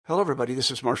Hello, everybody. This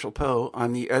is Marshall Poe.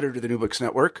 I'm the editor of the New Books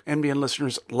Network. NBN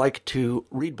listeners like to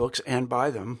read books and buy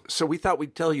them. So we thought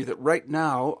we'd tell you that right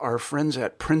now, our friends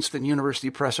at Princeton University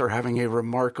Press are having a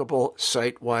remarkable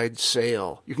site-wide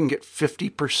sale. You can get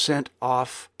 50%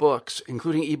 off books,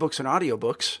 including ebooks and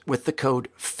audiobooks, with the code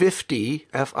 50,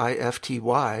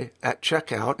 F-I-F-T-Y, at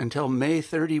checkout until May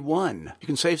 31. You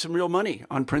can save some real money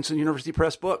on Princeton University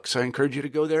Press books. I encourage you to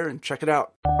go there and check it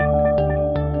out.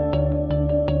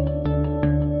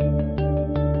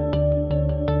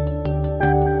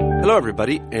 Hello,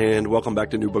 everybody, and welcome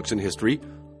back to New Books in History.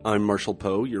 I'm Marshall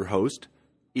Poe, your host.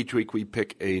 Each week we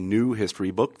pick a new history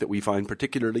book that we find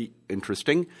particularly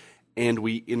interesting, and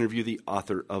we interview the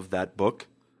author of that book.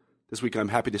 This week I'm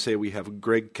happy to say we have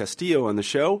Greg Castillo on the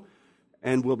show,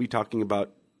 and we'll be talking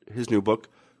about his new book,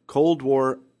 Cold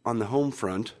War on the Home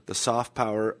Front, The Soft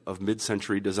Power of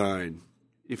Mid-Century Design.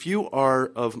 If you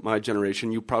are of my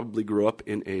generation, you probably grew up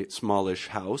in a smallish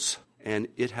house, and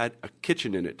it had a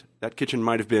kitchen in it. That kitchen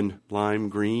might have been lime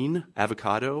green,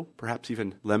 avocado, perhaps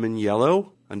even lemon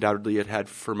yellow. Undoubtedly, it had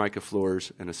Formica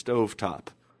floors and a stove top.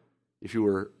 If you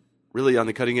were really on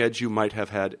the cutting edge, you might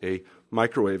have had a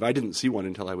microwave. I didn't see one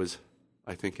until I was,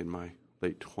 I think, in my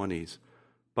late 20s.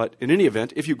 But in any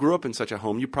event, if you grew up in such a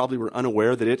home, you probably were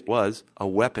unaware that it was a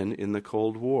weapon in the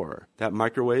Cold War. That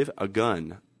microwave, a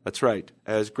gun. That's right.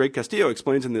 As Greg Castillo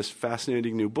explains in this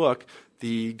fascinating new book,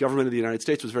 the government of the United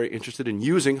States was very interested in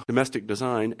using domestic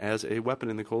design as a weapon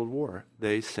in the Cold War.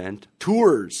 They sent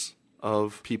tours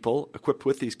of people equipped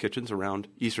with these kitchens around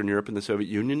Eastern Europe and the Soviet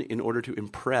Union in order to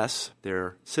impress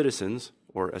their citizens,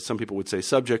 or as some people would say,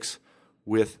 subjects,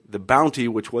 with the bounty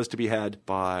which was to be had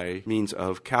by means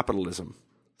of capitalism.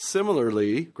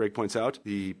 Similarly, Greg points out,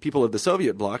 the people of the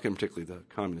Soviet bloc, and particularly the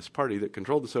Communist Party that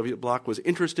controlled the Soviet bloc, was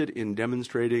interested in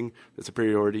demonstrating the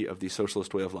superiority of the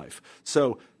socialist way of life.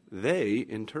 So they,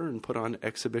 in turn, put on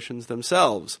exhibitions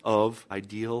themselves of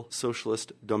ideal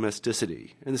socialist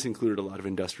domesticity. And this included a lot of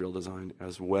industrial design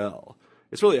as well.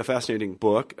 It's really a fascinating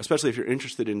book, especially if you're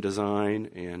interested in design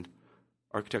and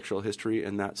architectural history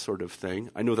and that sort of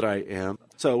thing. I know that I am.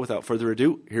 So without further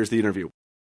ado, here's the interview.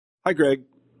 Hi, Greg.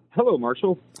 Hello,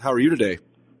 Marshall. How are you today?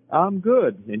 I'm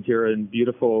good. And here in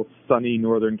beautiful, sunny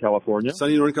Northern California.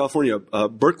 Sunny Northern California.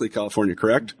 Berkeley, California,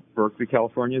 correct? Berkeley,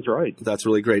 California is right. That's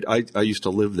really great. I used to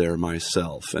live there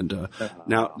myself. And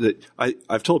now,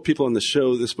 I've told people on the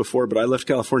show this before, but I left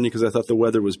California because I thought the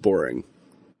weather was boring.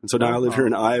 And so now I live here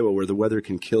in Iowa where the weather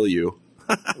can kill you.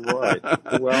 Right.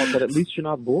 Well, but at least you're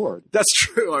not bored. That's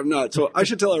true. I'm not. So I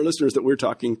should tell our listeners that we're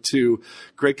talking to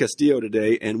Greg Castillo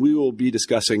today, and we will be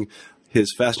discussing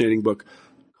his fascinating book,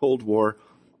 Cold War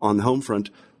on the Home Front,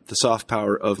 The Soft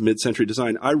Power of Mid-Century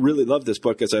Design. I really love this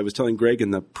book. As I was telling Greg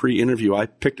in the pre-interview, I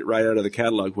picked it right out of the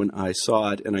catalog when I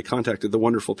saw it, and I contacted the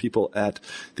wonderful people at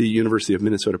the University of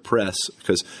Minnesota Press,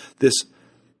 because this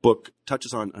book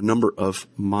touches on a number of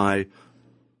my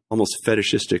almost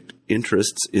fetishistic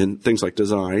interests in things like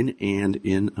design and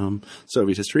in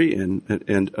Soviet history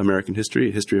and American history,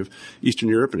 history of Eastern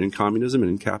Europe and in communism and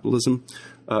in capitalism.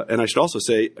 And I should also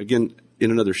say, again,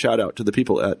 in another shout out to the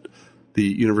people at the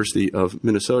University of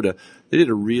Minnesota, they did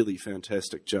a really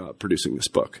fantastic job producing this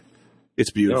book. It's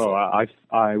beautiful. No,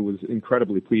 I was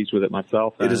incredibly pleased with it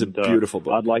myself. It is a beautiful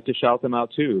book. I'd like to shout them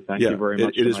out too. Thank you very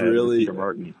much. It is really. Peter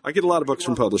Martin. I get a lot of books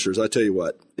from publishers. I tell you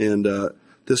what, and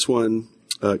this one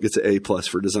gets an A+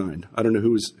 for design. I don't know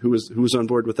who was on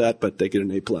board with that, but they get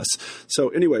an A+. So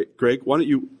anyway, Greg, why don't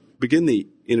you begin the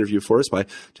interview for us by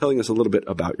telling us a little bit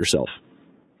about yourself?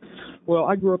 Well,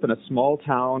 I grew up in a small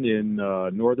town in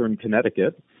northern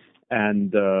Connecticut,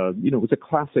 and it was a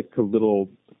classic little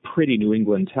pretty New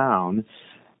England town.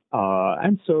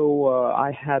 And so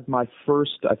I had my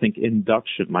first, I think,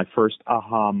 induction, my first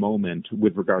aha moment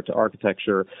with regard to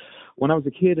architecture when I was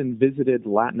a kid and visited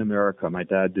Latin America. My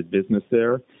dad did business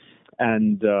there,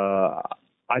 and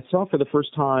I saw for the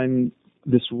first time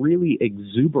this really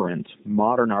exuberant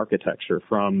modern architecture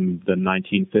from the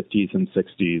 1950s and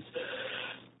 60s.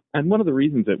 And one of the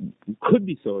reasons it could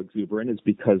be so exuberant is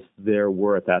because there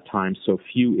were at that time so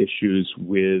few issues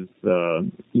with,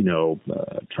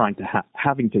 trying to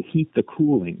having to heat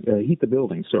the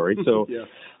building. Sorry. So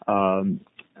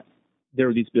there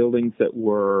were these buildings that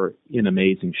were in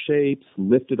amazing shapes,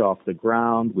 lifted off the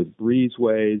ground with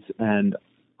breezeways, and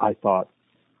I thought,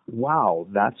 wow,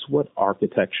 that's what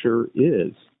architecture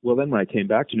is. Well, then when I came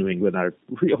back to New England, I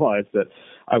realized that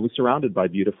I was surrounded by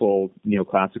beautiful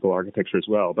neoclassical architecture as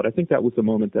well. But I think that was the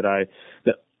moment that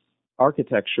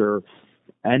architecture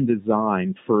and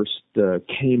design first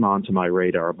came onto my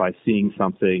radar by seeing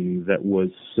something that was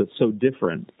so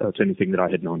different to anything that I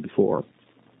had known before.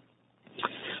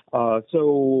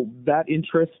 So that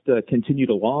interest continued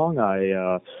along.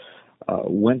 I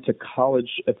went to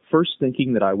college at first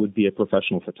thinking that I would be a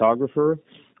professional photographer.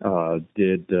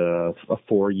 Did a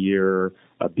 4-year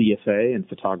BFA in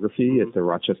photography at the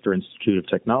Rochester Institute of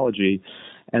Technology.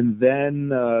 And then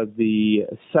the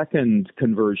second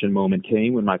conversion moment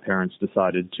came when my parents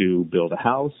decided to build a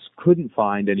house. Couldn't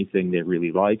find anything they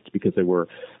really liked because they were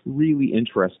really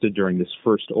interested during this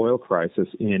first oil crisis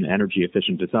in energy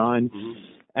efficient design.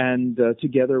 And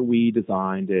together we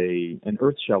designed an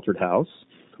earth-sheltered house.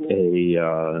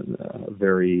 A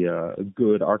very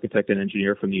good architect and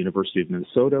engineer from the University of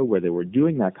Minnesota, where they were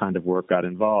doing that kind of work, got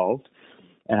involved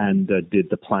and did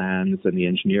the plans and the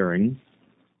engineering,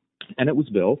 and it was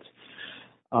built.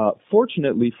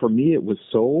 Fortunately for me, it was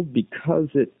sold because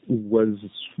it was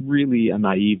really a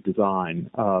naive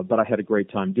design, but I had a great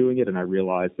time doing it, and I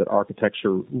realized that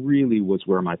architecture really was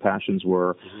where my passions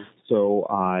were. So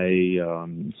I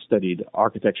studied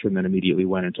architecture and then immediately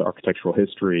went into architectural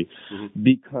history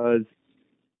because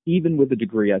even with the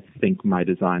degree, I think my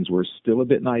designs were still a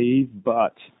bit naive,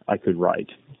 but I could write.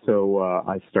 So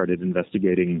I started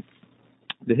investigating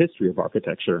the history of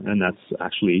architecture, and that's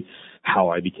actually how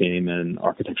I became an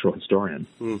architectural historian.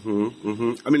 I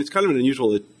mean, it's kind of an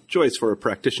unusual choice for a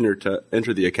practitioner to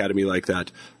enter the academy like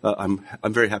that. I'm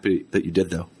very happy that you did,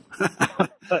 though.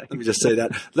 Let me just say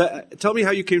that. Tell me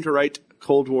how you came to write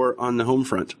Cold War on the Home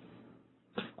Front.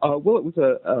 Well, it was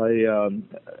a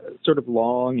sort of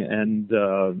long and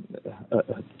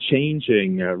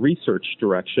changing research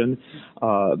direction.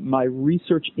 My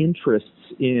research interests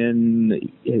in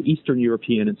Eastern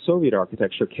European and Soviet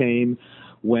architecture came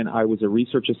when I was a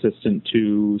research assistant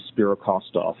to Spiro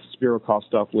Kostov. Spiro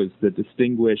Kostov was the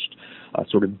distinguished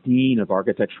sort of dean of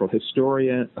architectural history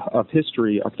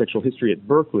at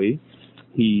Berkeley.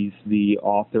 He's the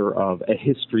author of A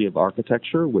History of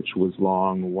Architecture, which was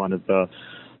long one of the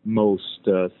most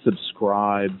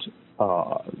subscribed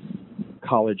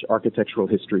college architectural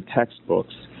history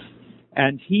textbooks.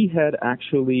 And he had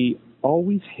actually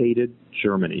always hated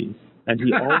Germany. And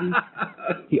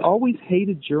he always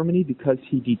hated Germany because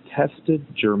he detested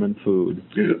German food.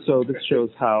 So this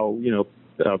shows how,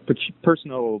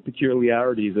 personal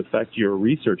peculiarities affect your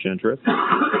research interests.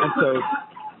 And so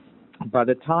by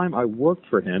the time I worked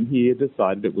for him, he had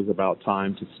decided it was about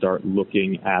time to start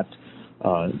looking at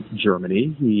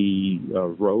Germany.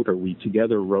 We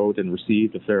together wrote and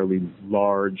received a fairly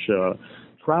large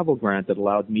travel grant that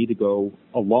allowed me to go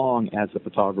along as a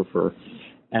photographer.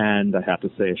 And I have to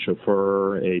say a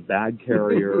chauffeur, a bag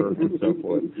carrier, and so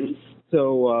forth.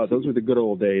 So those were the good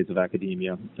old days of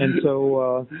academia. And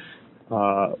so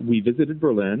we visited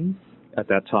Berlin. At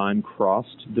that time,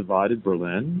 crossed divided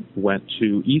Berlin, went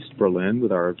to East Berlin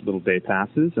with our little day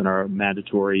passes and our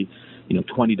mandatory,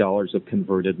 $20 of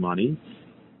converted money,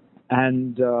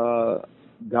 and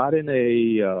got in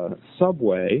a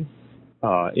subway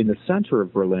in the center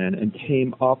of Berlin and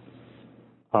came up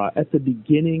at the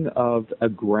beginning of a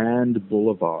grand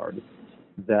boulevard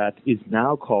that is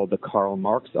now called the Karl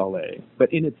Marx Allee,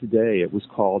 but in its day it was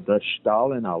called the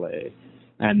Stalin Allee,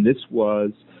 and this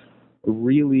was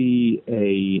really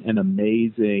an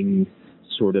amazing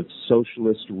sort of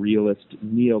socialist, realist,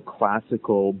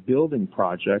 neoclassical building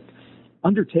project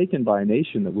undertaken by a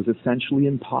nation that was essentially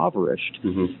impoverished,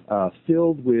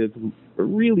 filled with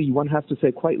really, one has to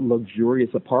say, quite luxurious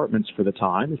apartments for the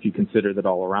time, if you consider that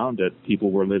all around it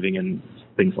people were living in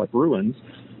things like ruins.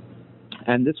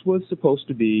 And this was supposed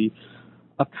to be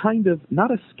a kind of, not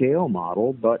a scale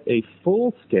model, but a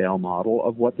full-scale model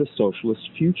of what the socialist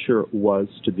future was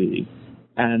to be.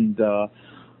 And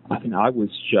I was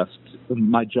just,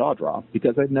 my jaw dropped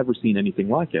because I'd never seen anything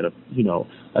like it. A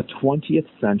 20th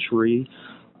century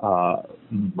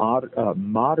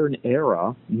modern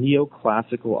era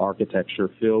neoclassical architecture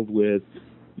filled with,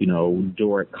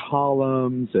 Doric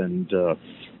columns and,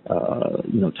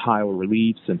 tile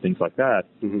reliefs and things like that.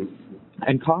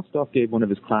 And Kostov gave one of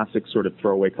his classic sort of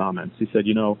throwaway comments. He said,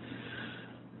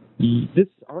 this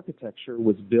architecture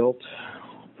was built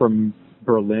from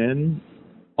Berlin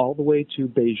all the way to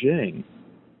Beijing,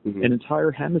 an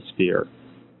entire hemisphere,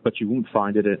 but you won't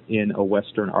find it in a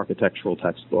Western architectural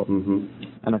textbook.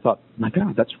 And I thought, my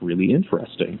God, that's really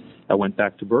interesting. I went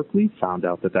back to Berkeley, found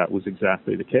out that was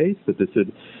exactly the case, that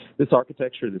this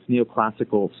architecture, this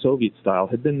neoclassical Soviet style,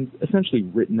 had been essentially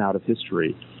written out of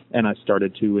history. And I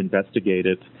started to investigate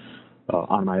it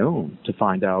on my own to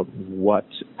find out what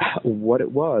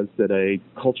it was that a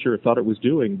culture thought it was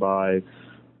doing by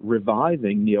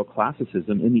reviving neoclassicism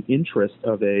in the interest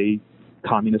of a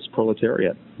communist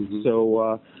proletariat.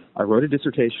 So I wrote a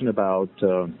dissertation about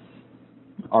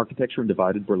architecture in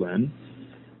divided Berlin,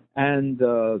 and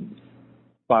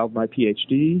filed my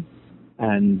PhD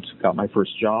and got my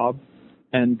first job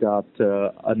and got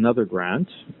another grant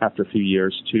after a few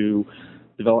years to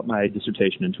develop my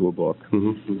dissertation into a book.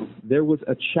 Mm-hmm. There was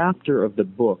a chapter of the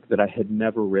book that I had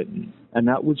never written, and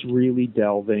that was really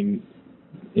delving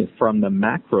from the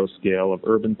macro scale of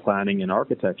urban planning and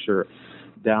architecture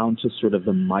down to sort of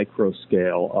the micro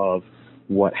scale of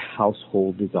what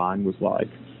household design was like.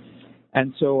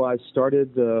 And so I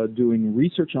started doing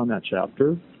research on that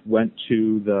chapter, went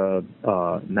to the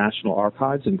National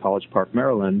Archives in College Park,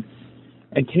 Maryland,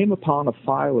 and came upon a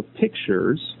file of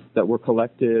pictures that were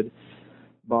collected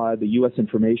by the U.S.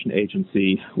 Information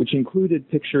Agency, which included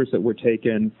pictures that were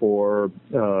taken for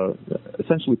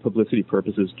essentially publicity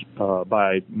purposes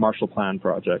by Marshall Plan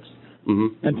projects,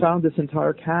 and found this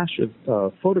entire cache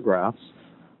of photographs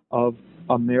of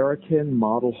American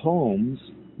model homes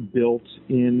built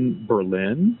in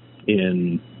Berlin,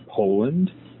 in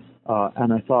Poland,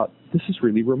 and I thought, this is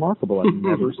really remarkable. I've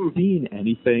never seen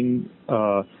anything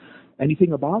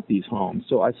about these homes.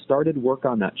 So I started work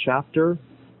on that chapter.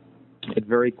 It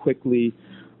very quickly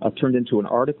turned into an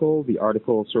article. The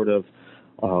article sort of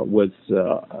was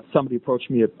somebody approached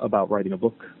me about writing a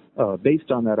book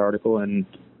based on that article, and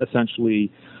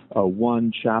essentially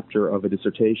one chapter of a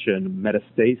dissertation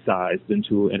metastasized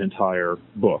into an entire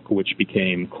book, which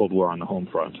became Cold War on the Home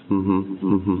Front.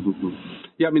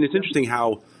 Yeah, I mean, it's interesting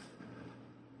how,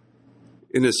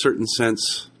 in a certain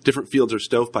sense, different fields are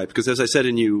stovepipe. Because as I said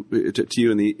to you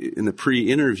in the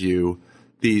pre-interview,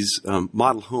 these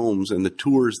model homes and the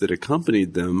tours that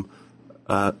accompanied them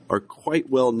are quite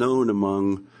well known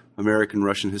among American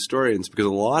Russian historians, because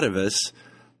a lot of us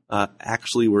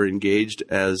actually were engaged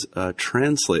as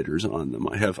translators on them.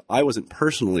 I wasn't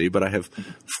personally, but I have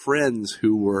friends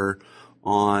who were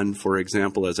on, for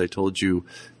example, as I told you,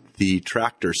 the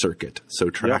tractor circuit. So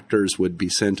tractors would be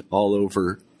sent all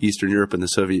over Eastern Europe and the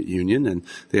Soviet Union, and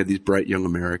they had these bright young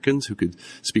Americans who could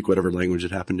speak whatever language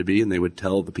it happened to be, and they would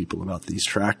tell the people about these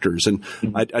tractors. And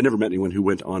I never met anyone who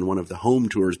went on one of the home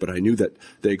tours, but I knew that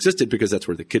they existed because that's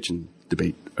where the kitchen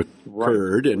debate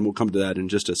occurred, and we'll come to that in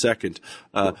just a second.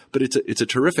 But it's a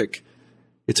terrific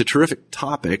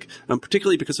topic,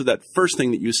 particularly because of that first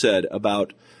thing that you said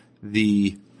about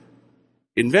the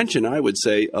invention, I would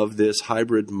say, of this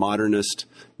hybrid modernist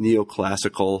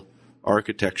neoclassical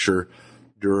architecture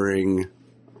during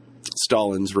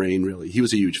Stalin's reign, really. He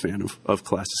was a huge fan of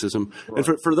classicism. Right.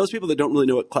 And for those people that don't really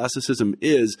know what classicism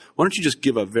is, why don't you just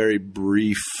give a very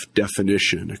brief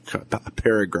definition, a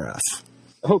paragraph?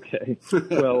 Okay.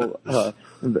 Well,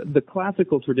 the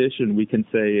classical tradition, we can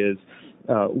say, is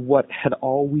what had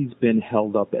always been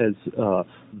held up as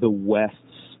the West's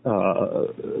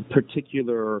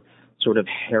particular sort of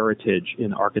heritage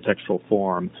in architectural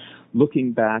form,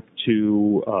 looking back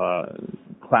to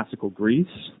classical Greece,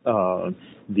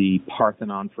 the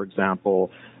Parthenon, for example,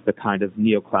 the kind of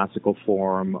neoclassical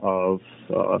form of,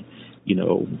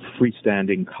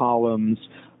 freestanding columns,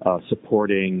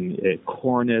 supporting a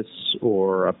cornice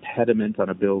or a pediment on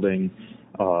a building,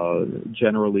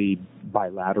 generally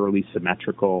bilaterally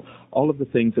symmetrical, all of the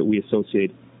things that we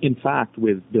associate, in fact,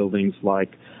 with buildings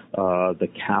like the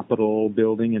Capitol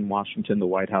building in Washington, the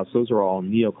White House. Those are all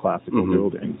neoclassical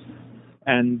buildings.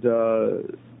 And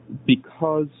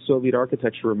because Soviet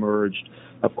architecture emerged,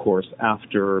 of course,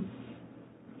 after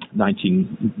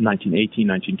 1918,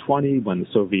 1920, when the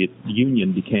Soviet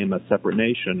Union became a separate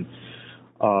nation,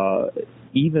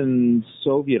 even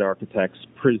Soviet architects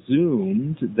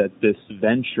presumed that this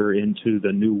venture into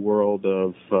the new world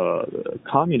of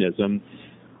communism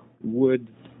would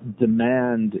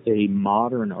demand a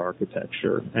modern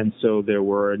architecture. And so there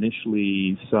were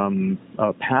initially some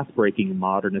path-breaking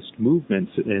modernist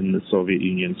movements in the Soviet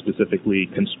Union. Specifically,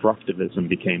 constructivism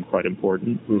became quite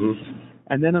important.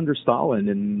 And then under Stalin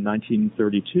in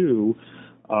 1932,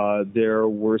 there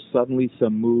were suddenly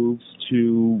some moves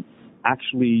to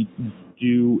actually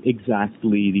do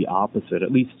exactly the opposite,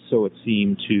 at least so it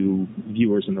seemed to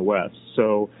viewers in the West.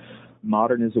 So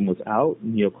modernism was out,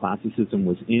 neoclassicism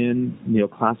was in.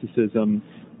 Neoclassicism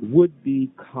would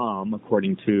become,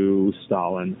 according to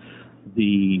Stalin,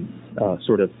 the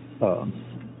sort of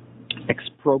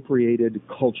expropriated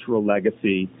cultural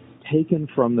legacy taken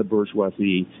from the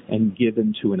bourgeoisie and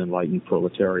given to an enlightened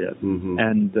proletariat.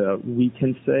 And we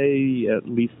can say, at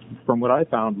least from what I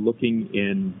found looking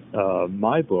in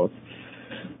my book,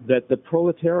 that the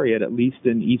proletariat, at least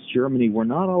in East Germany, were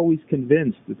not always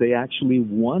convinced that they actually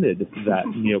wanted that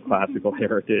neoclassical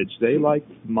heritage. They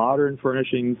liked modern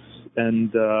furnishings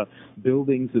and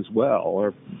buildings as well,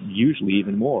 or usually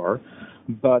even more.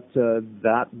 But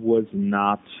that was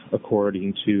not,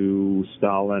 according to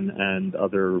Stalin and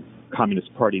other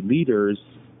Communist Party leaders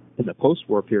in the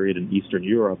post-war period in Eastern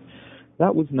Europe,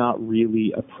 that was not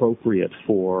really appropriate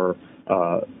for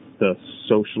the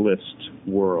socialist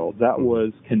world. That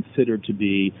was considered to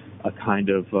be a kind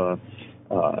of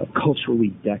culturally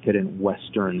decadent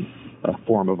Western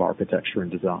form of architecture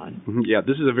and design. Mm-hmm. Yeah,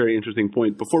 this is a very interesting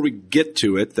point. Before we get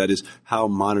to it, that is how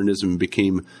modernism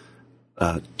became,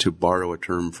 to borrow a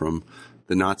term from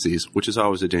the Nazis, which is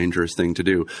always a dangerous thing to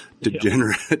do,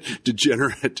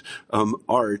 degenerate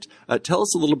art. Tell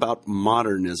us a little about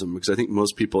modernism, because I think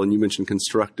most people, and you mentioned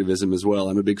constructivism as well.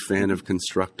 I'm a big fan of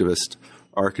constructivist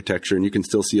architecture, and you can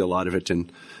still see a lot of it in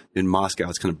Moscow.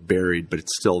 It's kind of buried, but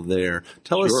it's still there.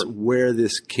 Tell us where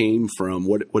this came from,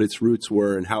 what its roots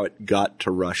were, and how it got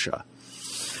to Russia.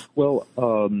 Well,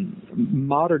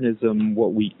 modernism,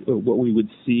 what we would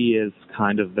see as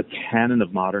kind of the canon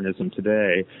of modernism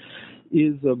today,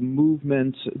 is a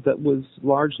movement that was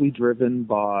largely driven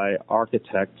by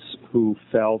architects who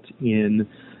felt in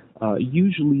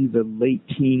usually the late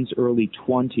teens, early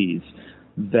 20s,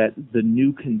 that the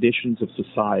new conditions of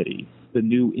society, the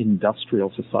new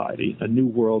industrial society, a new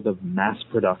world of mass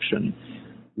production,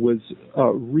 was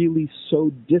really so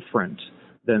different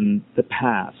than the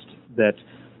past that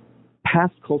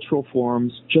past cultural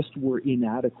forms just were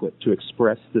inadequate to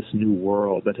express this new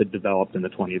world that had developed in the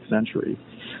 20th century.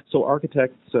 So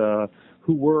architects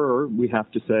who were, we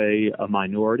have to say, a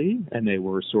minority, and they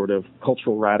were sort of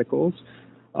cultural radicals,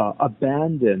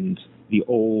 abandoned the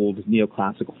old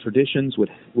neoclassical traditions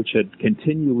which had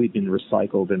continually been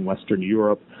recycled in Western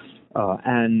Europe,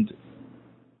 and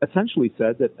essentially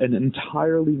said that an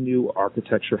entirely new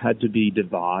architecture had to be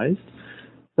devised,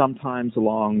 sometimes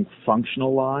along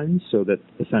functional lines, so that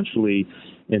essentially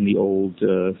in the old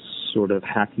sort of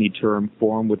hackneyed term,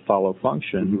 form would follow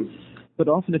function. Mm-hmm. But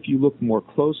often if you look more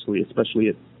closely, especially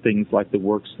at things like the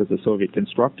works that the Soviet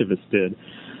constructivists did,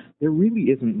 there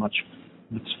really isn't much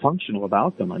that's functional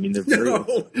about them. I mean, they're very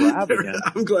extravagant.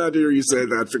 I'm glad to hear you say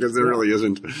that, because there really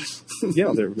isn't.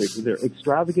 Yeah, they're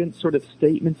extravagant sort of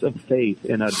statements of faith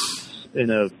in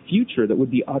a future that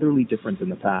would be utterly different than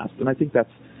the past. And I think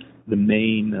that's the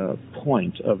main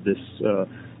point of this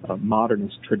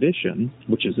modernist tradition,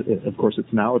 which is, of course,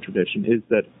 it's now a tradition, is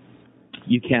that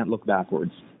you can't look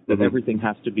backwards, that mm-hmm. everything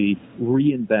has to be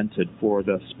reinvented for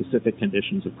the specific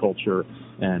conditions of culture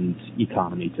and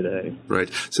economy today. Right.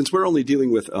 Since we're only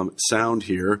dealing with sound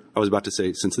here, I was about to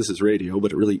say since this is radio,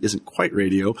 but it really isn't quite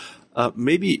radio,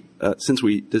 maybe since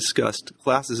we discussed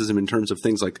classicism in terms of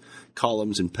things like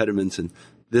columns and pediments and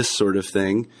this sort of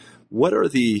thing, what are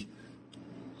the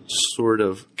sort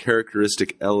of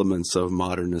characteristic elements of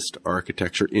modernist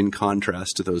architecture in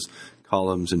contrast to those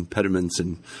columns and pediments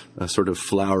and sort of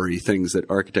flowery things that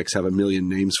architects have a million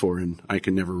names for and I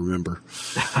can never remember?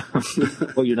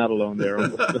 Well, you're not alone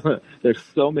there. There's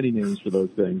so many names for those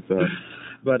things.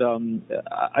 But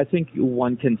I think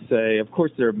one can say, of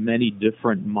course, there are many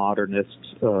different modernist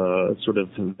sort of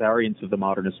variants of the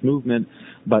modernist movement,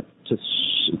 but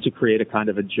to create a kind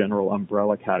of a general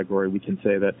umbrella category, we can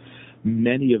say that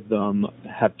many of them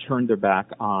have turned their back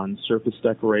on surface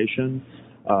decoration.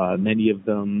 Many of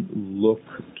them look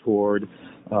toward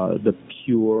the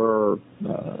pure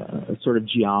sort of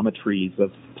geometries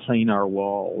of planar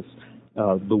walls,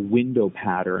 the window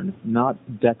pattern,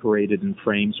 not decorated in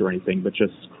frames or anything, but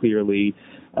just clearly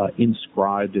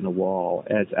inscribed in a wall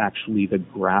as actually the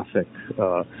graphic,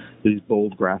 these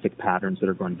bold graphic patterns that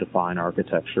are going to define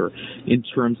architecture. In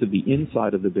terms of the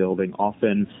inside of the building,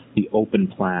 often the open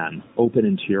plan, open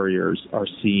interiors are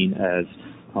seen as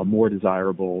more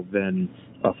desirable than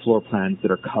floor plans that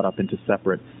are cut up into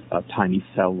separate tiny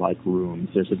cell-like rooms.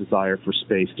 There's a desire for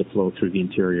space to flow through the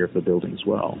interior of the building as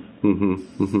well.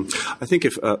 Mm-hmm, mm-hmm. I think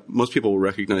if most people will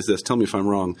recognize this, tell me if I'm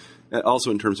wrong,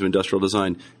 also in terms of industrial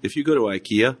design, if you go to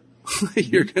IKEA,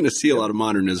 you're going to see a lot of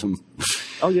modernism.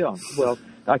 Oh, yeah. Well,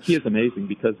 IKEA is amazing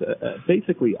because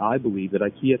basically I believe that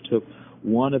IKEA took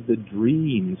one of the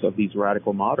dreams of these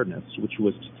radical modernists, which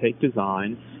was to take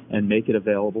design and make it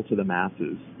available to the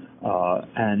masses.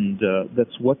 And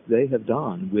that's what they have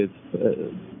done with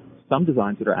some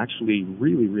designs that are actually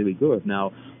really, really good.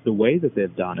 Now, the way that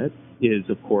they've done it is,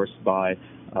 of course, by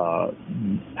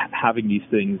having these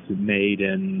things made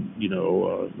in,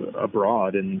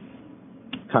 abroad in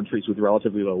countries with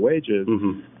relatively low wages.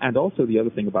 Mm-hmm. And also the other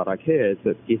thing about IKEA is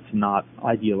that it's not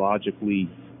ideologically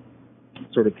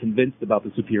sort of convinced about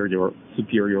the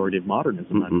superiority of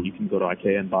modernism. Mm-hmm. I mean, you can go to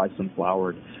IKEA and buy some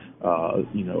flowered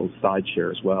side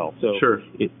share as well. So sure.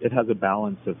 it has a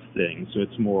balance of things. So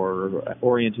it's more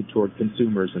oriented toward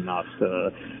consumers and not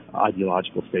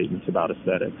ideological statements about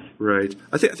aesthetics. Right.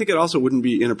 I think it also wouldn't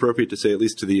be inappropriate to say, at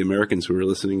least to the Americans who are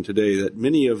listening today, that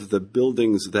many of the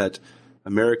buildings that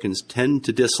Americans tend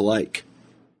to dislike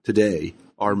today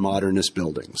are modernist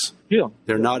buildings. Yeah.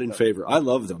 They're not in favor. I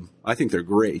love them. I think they're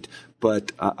great,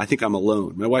 but I think I'm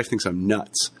alone. My wife thinks I'm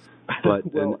nuts. But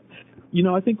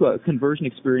I think a conversion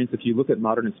experience, if you look at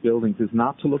modernist buildings, is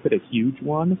not to look at a huge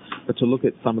one, but to look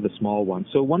at some of the small ones.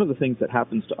 So one of the things that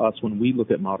happens to us when we look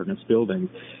at modernist buildings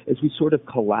is we sort of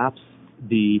collapse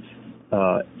the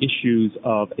issues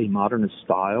of a modernist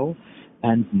style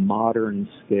and modern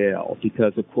scale,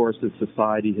 because, of course, as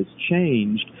society has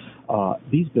changed,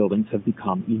 these buildings have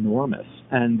become enormous.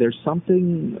 And there's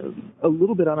something a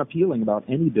little bit unappealing about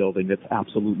any building that's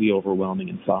absolutely overwhelming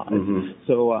in size. Mm-hmm.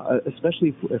 So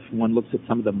especially if one looks at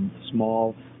some of the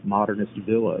small modernist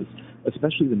villas,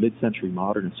 especially the mid-century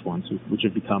modernist ones, which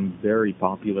have become very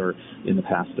popular in the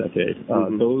past decade,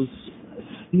 those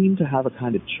seem to have a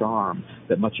kind of charm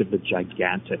that much of the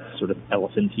gigantic sort of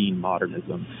elephantine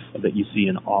modernism that you see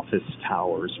in office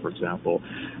towers, for example,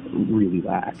 really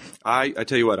lack. I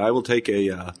tell you what, I will take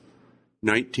a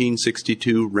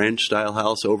 1962 ranch-style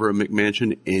house over a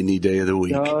McMansion any day of the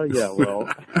week. Yeah, well.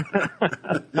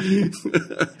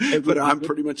 But I'm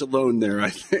pretty much alone there, I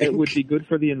think. It would be good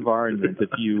for the environment if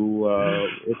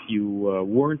you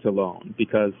weren't alone,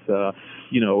 because,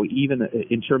 even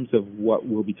in terms of what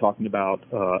we'll be talking about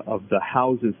of the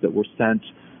houses that were sent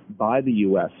by the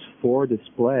U.S. for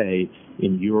display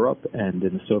in Europe and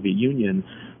in the Soviet Union,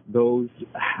 those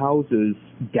houses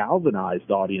galvanized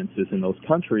audiences in those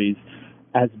countries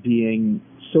as being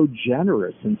so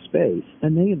generous in space.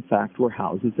 And they, in fact, were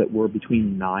houses that were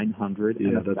between 900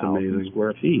 and 1,000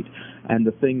 square feet. And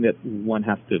the thing that one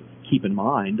has to keep in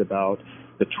mind about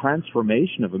the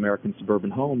transformation of American suburban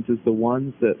homes is the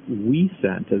ones that we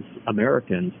sent as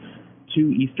Americans to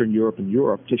Eastern Europe and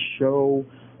Europe to show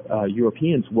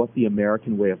Europeans what the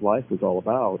American way of life was all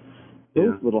about.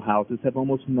 Those little houses have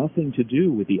almost nothing to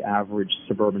do with the average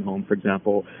suburban home, for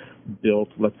example, built,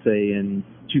 let's say, in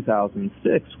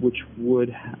 2006, which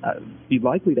would be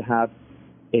likely to have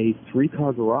a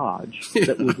 3-car garage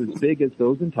that was as big as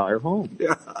those entire homes.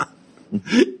 Yeah.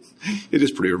 It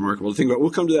is pretty remarkable to think about.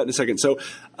 We'll come to that in a second. So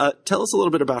tell us a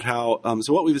little bit about how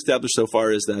so what we've established so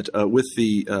far is that with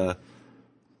the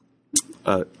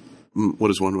what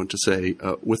does one want to say?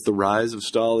 With the rise of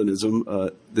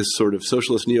Stalinism, this sort of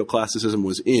socialist neoclassicism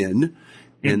was in.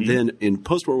 And then in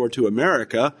post-World War II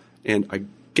America, and I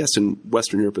guess in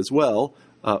Western Europe as well,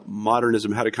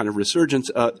 modernism had a kind of resurgence.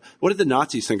 What did the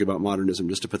Nazis think about modernism,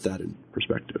 just to put that in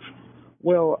perspective?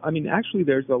 Well, I mean, actually,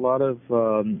 there's a lot of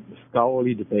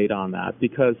scholarly debate on that,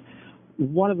 because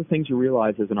one of the things you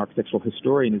realize as an architectural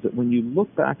historian is that when you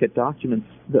look back at documents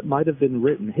that might have been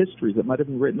written, histories that might have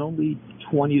been written only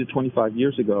 20 to 25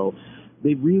 years ago,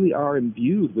 they really are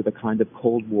imbued with a kind of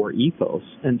Cold War ethos.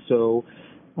 And so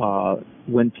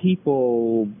when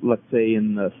people, let's say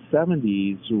in the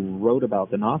 70s, wrote about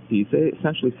the Nazis, they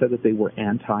essentially said that they were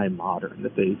anti-modern,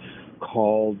 that they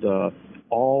called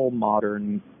all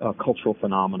modern cultural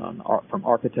phenomenon, from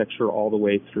architecture all the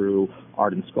way through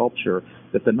art and sculpture,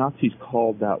 that the Nazis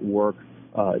called that work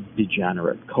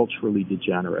degenerate, culturally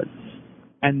degenerate.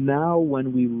 And now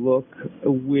when we look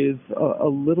with a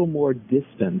little more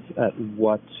distance at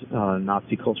what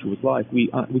Nazi culture was like, we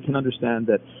can understand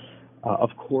that, of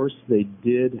course, they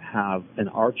did have an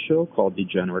art show called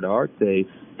Degenerate Art. They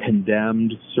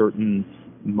condemned certain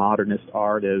modernist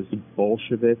art as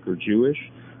Bolshevik or Jewish.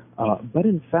 But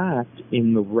in fact,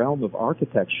 in the realm of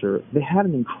architecture, they had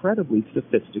an incredibly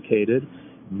sophisticated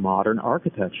modern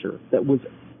architecture that was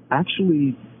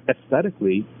actually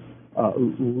aesthetically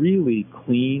really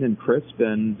clean and crisp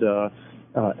and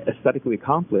aesthetically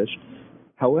accomplished.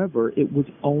 However, it was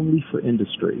only for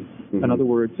industry. Mm-hmm. In other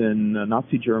words, in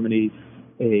Nazi Germany,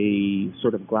 a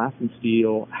sort of glass and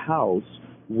steel house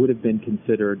would have been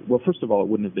considered, well, first of all, it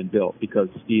wouldn't have been built because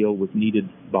steel was needed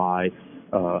by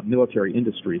military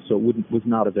industry, so it was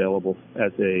not available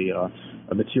as a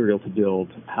material to build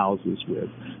houses with.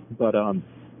 But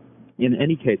in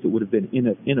any case, it would have been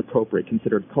inappropriate,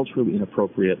 considered culturally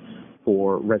inappropriate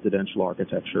for residential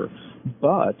architecture.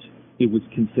 But it was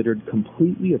considered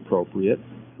completely appropriate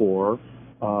for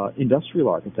industrial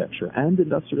architecture. And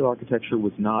industrial architecture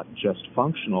was not just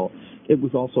functional, it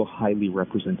was also highly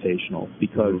representational,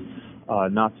 because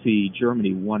Nazi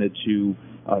Germany wanted to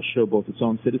show both its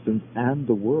own citizens and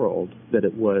the world that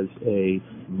it was a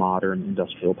modern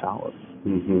industrial power.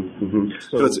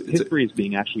 So history is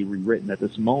being actually rewritten at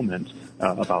this moment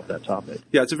about that topic.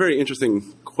 Yeah, it's a very interesting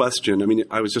question. I mean,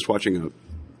 I was just watching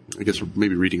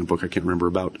maybe reading a book, I can't remember,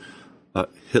 about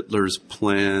Hitler's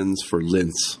plans for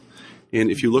Linz. And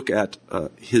if you look at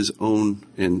his own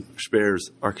and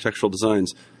Speer's architectural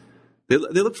designs, they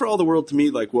look for all the world to me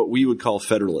like what we would call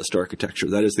federalist architecture.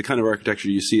 That is the kind of architecture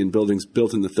you see in buildings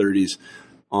built in the 30s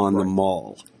on the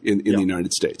Mall in the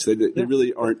United States. They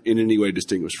really aren't in any way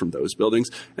distinguished from those buildings.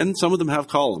 And some of them have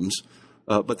columns,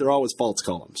 but they're always false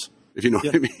columns, if you know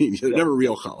what I mean. They're never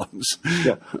real columns.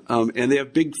 Yeah. And they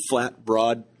have big, flat,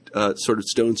 broad sort of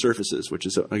stone surfaces, which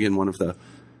is, again, one of the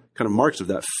kind of marks of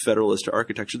that federalist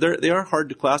architecture. They are hard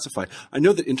to classify. I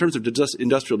know that in terms of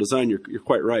industrial design, you're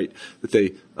quite right that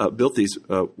they built these,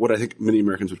 what I think many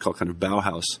Americans would call kind of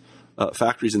Bauhaus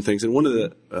factories and things. And one of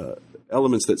the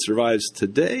elements that survives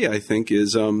today, I think,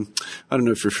 is I don't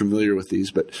know if you're familiar with these,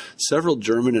 but several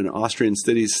German and Austrian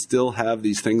cities still have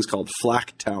these things called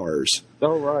flak towers.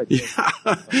 Oh, right. Yeah,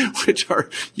 which are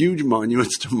huge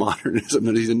monuments to modernism.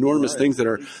 They're these enormous things that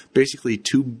are basically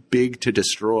too big to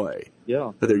destroy.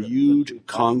 Yeah. They're huge,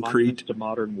 concrete. To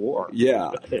modern war.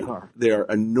 Yeah. They are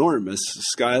enormous,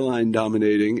 skyline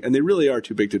dominating, and they really are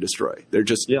too big to destroy. They're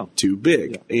just too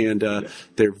big. Yeah. And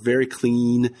they're very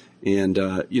clean, and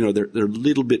they're a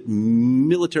little bit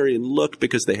military in look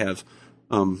because they have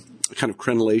kind of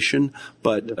crenellation,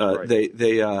 but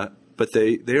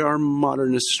they are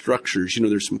modernist structures.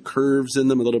 There's some curves in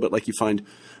them, a little bit like you find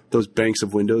those banks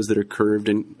of windows that are curved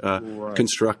in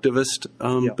constructivist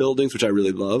buildings, which I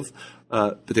really love.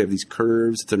 But they have these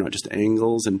curves; they're not just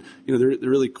angles, and they're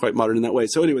really quite modern in that way.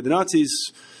 So anyway, the Nazis,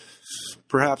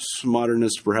 perhaps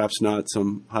modernist, perhaps not,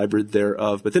 some hybrid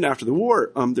thereof. But then after the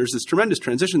war, there's this tremendous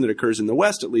transition that occurs in the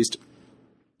West, at least.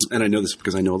 And I know this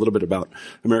because I know a little bit about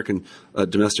American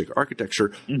domestic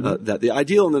architecture, that the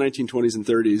ideal in the 1920s and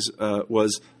 30s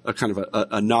was a kind of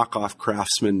a knockoff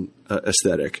craftsman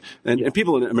aesthetic. And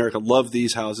people in America love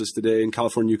these houses today. In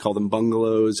California, you call them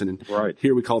bungalows. And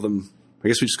here we call them, I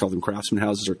guess we just call them craftsman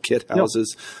houses or kit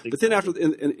houses. Exactly. But then after,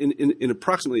 in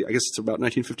approximately, I guess it's about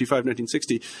 1955,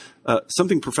 1960,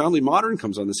 something profoundly modern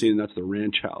comes on the scene, and that's the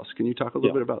ranch house. Can you talk a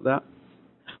little bit about that?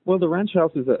 Well, the ranch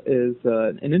house is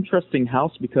an interesting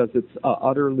house because it's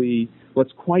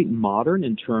it's quite modern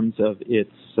in terms of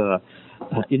its,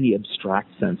 in the abstract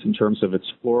sense, in terms of its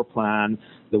floor plan,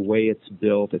 the way it's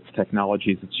built, its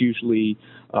technologies. It's usually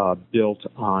built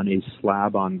on a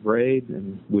slab on grade,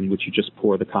 in which you just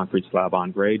pour the concrete slab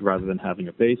on grade rather than having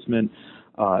a basement.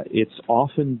 It's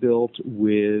often built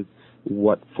with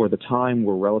what, for the time,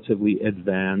 were relatively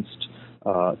advanced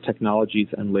technologies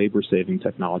and labor-saving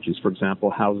technologies. For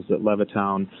example, houses at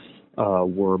Levittown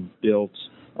were built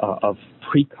of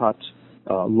pre-cut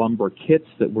lumber kits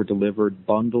that were delivered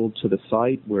bundled to the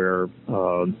site, where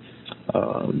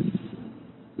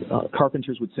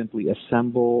carpenters would simply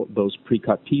assemble those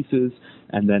pre-cut pieces,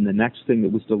 and then the next thing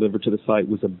that was delivered to the site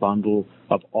was a bundle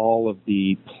of all of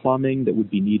the plumbing that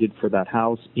would be needed for that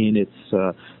house in its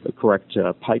correct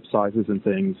pipe sizes and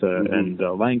things and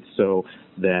length. So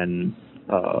then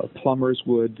plumbers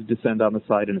would descend on the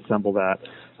site and assemble that.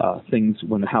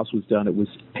 When the house was done, it was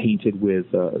painted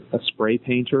with a spray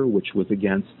painter, which was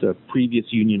against previous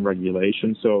union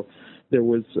regulation. So there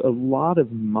was a lot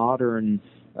of modern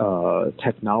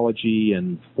technology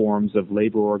and forms of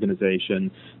labor organization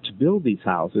to build these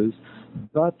houses.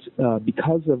 But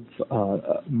because of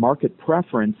market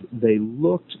preference, they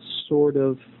looked sort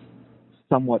of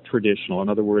somewhat traditional. In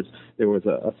other words, there was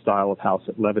a style of house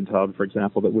at Levittown, for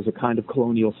example, that was a kind of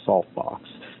colonial salt box.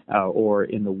 Or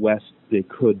in the West, they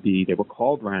were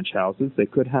called ranch houses. They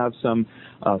could have some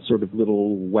sort of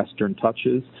little Western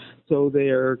touches. So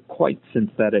they're quite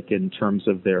synthetic in terms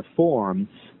of their form,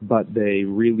 but they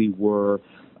really were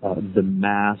the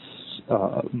mass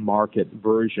market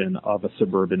version of a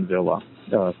suburban villa,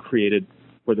 created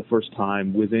for the first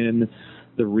time within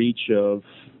the reach of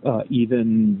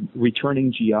even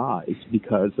returning GIs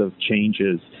because of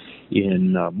changes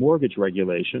in mortgage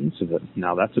regulations. So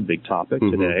now that's a big topic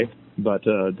today. But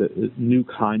the new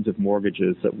kinds of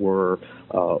mortgages that were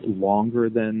longer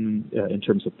than in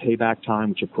terms of payback time,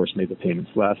 which of course made the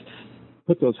payments less,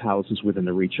 put those houses within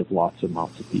the reach of lots and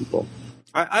lots of people.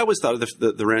 I always thought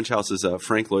of the ranch house as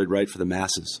Frank Lloyd Wright for the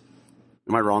masses.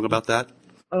 Am I wrong about that?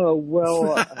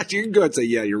 Well, you can go and say,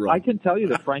 yeah, you're wrong. I can tell you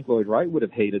that Frank Lloyd Wright would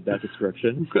have hated that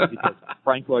description because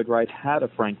Frank Lloyd Wright had a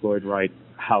Frank Lloyd Wright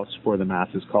house for the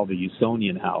masses called the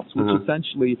Usonian House, which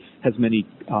essentially has many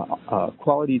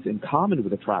qualities in common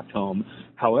with a tract home.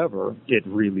 However, it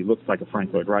really looks like a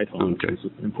Frank Lloyd Wright home, which is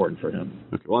important for him.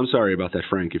 Okay. Well, I'm sorry about that,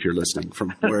 Frank, if you're listening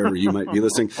from wherever you might be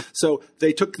listening. So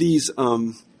they took these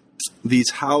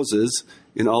houses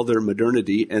in all their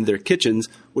modernity and their kitchens,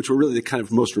 which were really the kind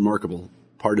of most remarkable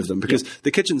part of them, because the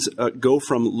kitchens go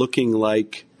from looking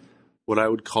like what I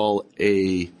would call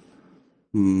a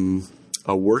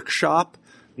workshop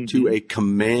to a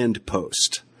command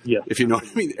post. Yeah. If you know what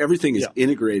I mean, everything is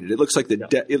integrated. It looks like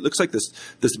it looks like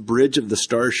this bridge of the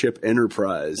Starship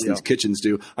Enterprise. These kitchens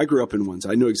do. I grew up in ones.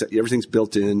 I knew exactly everything's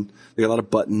built in. They got a lot of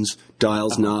buttons,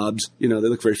 dials, knobs. You know, they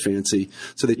look very fancy.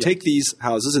 So they take these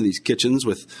houses and these kitchens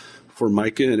with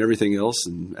Formica and everything else,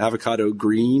 and avocado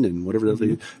green and whatever else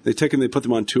they take them. They put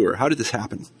them on tour. How did this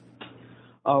happen?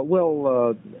 How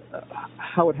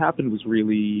it happened was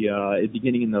really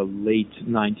beginning in the late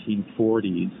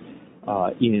 1940s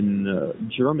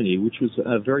in Germany, which was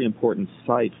a very important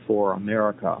site for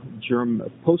America.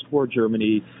 Post-war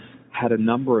Germany had a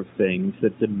number of things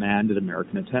that demanded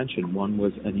American attention. One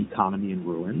was an economy in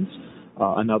ruins.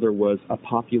 Another was a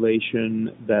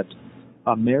population that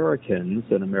Americans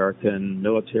and American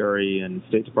military and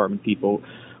State Department people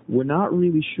were not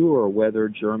really sure whether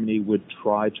Germany would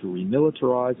try to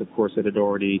remilitarize. Of course, it had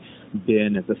already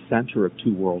been at the center of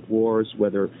two world wars,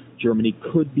 whether Germany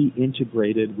could be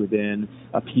integrated within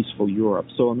a peaceful Europe.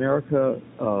 So America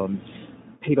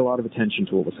paid a lot of attention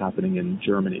to what was happening in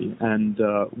Germany. And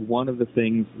one of the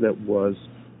things that was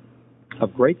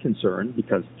of great concern,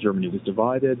 because Germany was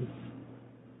divided,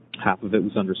 half of it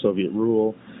was under Soviet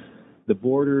rule, the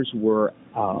borders were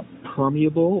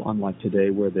permeable, unlike today,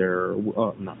 where they're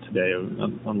not today,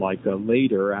 unlike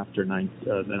later after the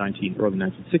early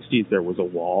 1960s, there was a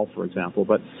wall, for example.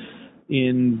 But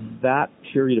in that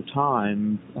period of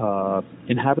time,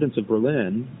 inhabitants of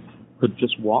Berlin could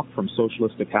just walk from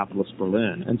socialist to capitalist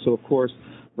Berlin, and so of course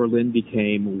Berlin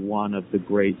became one of the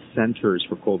great centers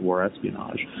for Cold War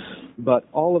espionage. But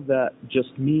all of that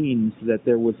just means that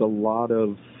there was a lot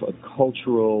of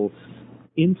cultural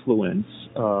influence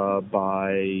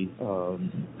by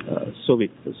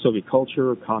Soviet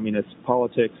culture, communist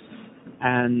politics,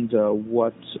 and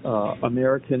what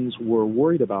Americans were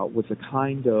worried about was a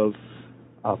kind of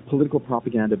political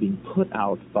propaganda being put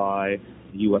out by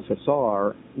the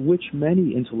USSR, which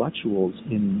many intellectuals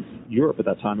in Europe at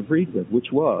that time agreed with,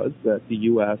 which was that the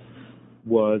U.S.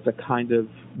 was a kind of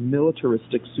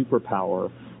militaristic superpower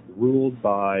ruled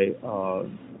by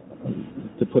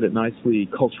to put it nicely,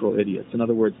 cultural idiots. In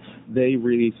other words, they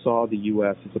really saw the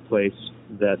U.S. as a place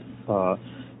that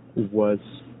was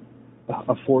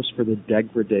a force for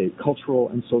the cultural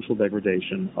and social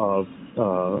degradation of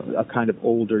a kind of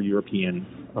older European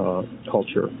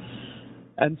culture.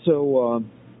 And so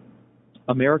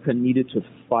America needed to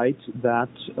fight that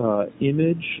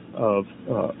image of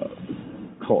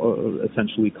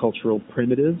essentially cultural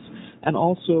primitives. And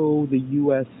also the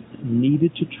U.S.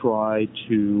 needed to try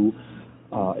to,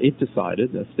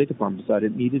 the State Department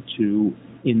decided it needed to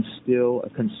instill a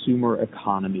consumer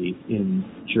economy in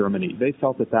Germany. They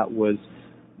felt that that was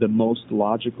the most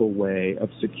logical way of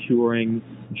securing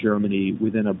Germany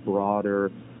within a broader,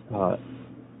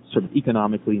 sort of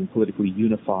economically and politically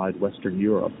unified Western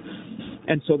Europe.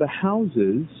 And so the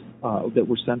houses that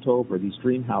were sent over, these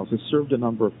dream houses, served a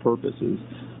number of purposes.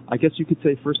 I guess you could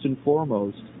say first and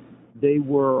foremost, they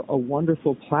were a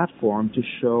wonderful platform to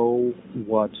show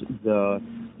what the,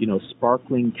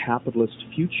 sparkling capitalist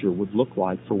future would look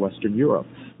like for Western Europe.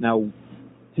 Now,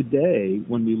 today,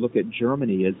 when we look at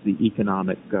Germany as the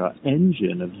economic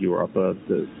engine of Europe,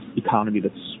 the economy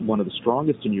that's one of the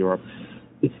strongest in Europe,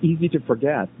 it's easy to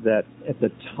forget that at the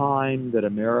time that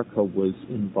America was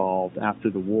involved after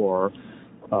the war,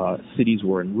 cities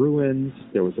were in ruins,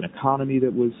 there was an economy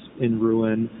that was in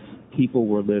ruin, people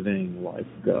were living like,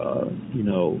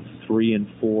 3 and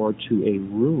 4 to a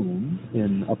room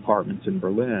in apartments in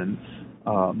Berlin.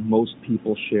 Most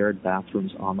people shared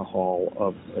bathrooms on the hall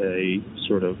of a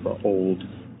sort of old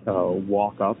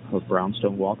walk-up, a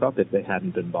brownstone walk-up, if they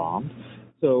hadn't been bombed.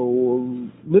 So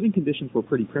living conditions were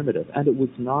pretty primitive, and it was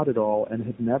not at all and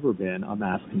had never been a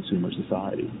mass consumer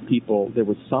society. There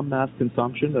was some mass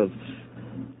consumption of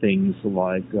things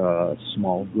like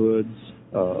small goods,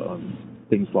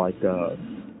 things like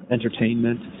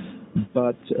entertainment,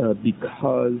 but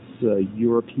because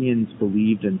Europeans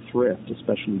believed in thrift,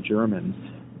 especially Germans,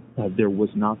 there was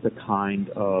not the kind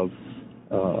of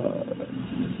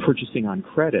purchasing on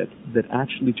credit that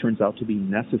actually turns out to be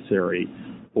necessary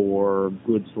for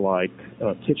goods like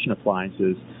kitchen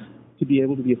appliances to be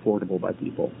able to be affordable by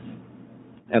people,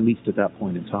 at least at that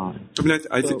point in time. I mean,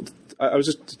 I was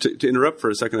just to interrupt for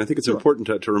a second. I think it's important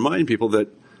to remind people that,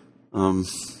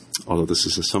 although this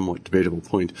is a somewhat debatable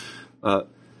point,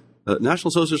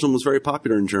 National Socialism was very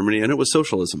popular in Germany, and it was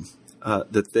socialism.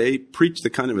 That they preached the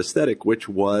kind of aesthetic which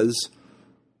was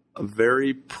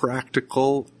very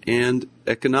practical and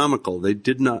economical. They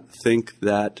did not think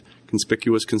that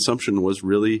conspicuous consumption was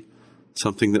really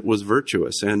something that was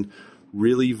virtuous. And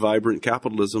really vibrant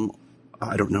capitalism,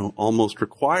 I don't know, almost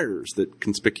requires that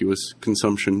conspicuous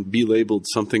consumption be labeled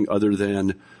something other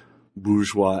than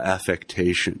bourgeois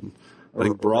affectation. I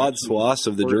think broad swaths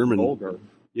of the German... vulgar.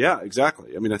 Yeah,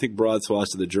 exactly. I mean, I think broad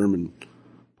swaths of the German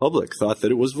public thought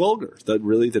that it was vulgar, that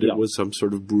it was some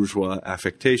sort of bourgeois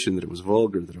affectation, that it was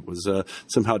vulgar, that it was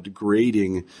somehow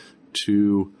degrading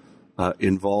to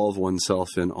involve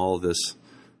oneself in all this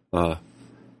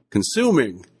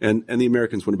consuming. And the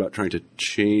Americans went about trying to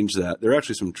change that. There are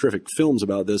actually some terrific films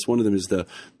about this. One of them is The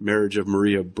Marriage of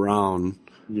Maria Brown,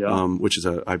 which is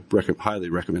I highly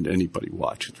recommend anybody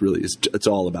watch. It really is. It's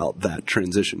all about that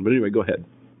transition. But anyway, go ahead.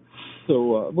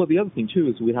 So, the other thing, too,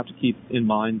 is we have to keep in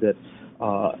mind that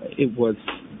it was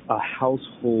a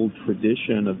household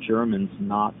tradition of Germans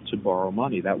not to borrow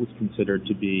money. That was considered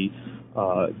to be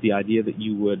the idea that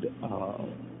you would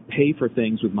pay for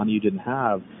things with money you didn't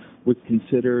have was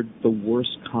considered the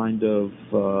worst kind of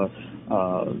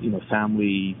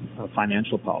family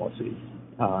financial policy.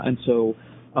 And so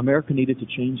America needed to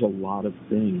change a lot of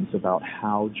things about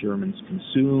how Germans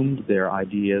consumed, their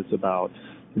ideas about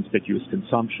conspicuous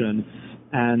consumption,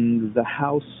 and the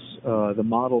house, the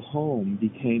model home,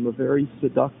 became a very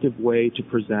seductive way to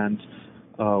present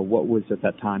what was at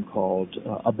that time called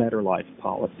a better life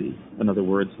policy. In other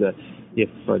words, that if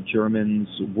Germans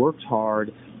worked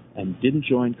hard and didn't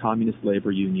join communist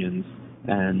labor unions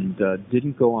and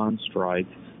didn't go on strike,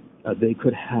 they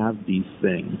could have these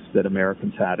things that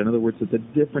Americans had. In other words, that the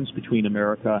difference between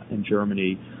America and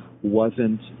Germany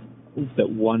wasn't that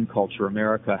one culture,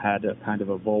 America, had a kind of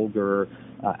a vulgar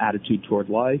attitude toward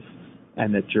life,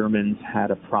 and that Germans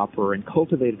had a proper and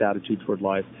cultivated attitude toward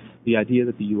life. The idea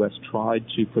that the U.S. tried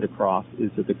to put across is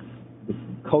that the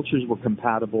cultures were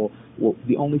compatible. Well,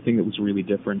 the only thing that was really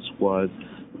different was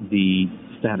the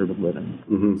standard of living.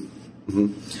 Mm-hmm.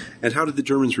 Mm-hmm. And how did the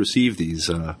Germans receive these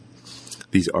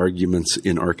arguments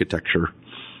in architecture?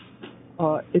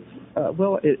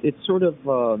 It's sort of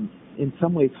in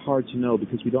some ways hard to know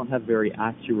because we don't have very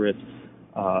accurate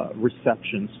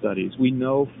reception studies. We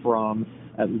know from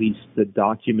at least the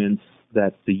documents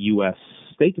that the U.S.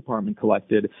 State Department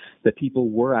collected that people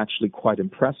were actually quite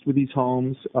impressed with these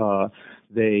homes.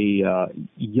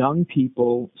 Young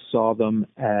people saw them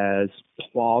as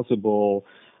plausible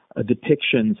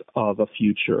depictions of a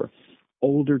future.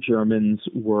 Older Germans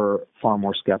were far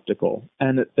more skeptical,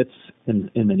 and it's in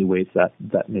many ways that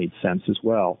made sense as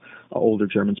well. Older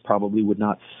Germans probably would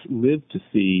not live to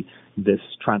see this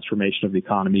transformation of the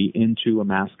economy into a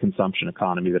mass consumption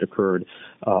economy that occurred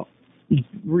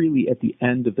really at the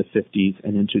end of the 50s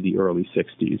and into the early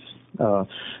 60s.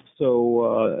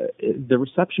 So the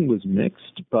reception was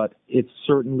mixed, but it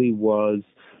certainly was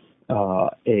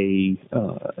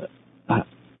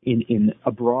in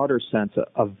a broader sense,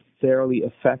 a fairly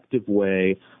effective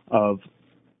way of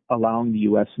allowing the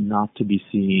U.S. not to be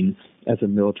seen as a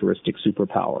militaristic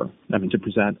superpower. I mean, to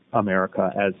present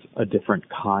America as a different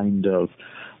kind of,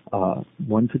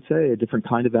 one could say, a different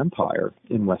kind of empire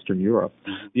in Western Europe.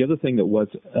 The other thing that was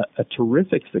a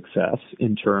terrific success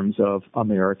in terms of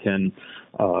American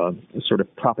sort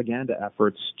of propaganda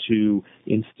efforts to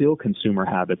instill consumer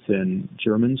habits in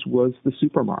Germans was the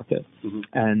supermarket. Mm-hmm.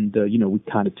 And, we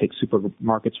kind of take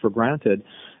supermarkets for granted.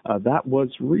 That was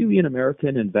really an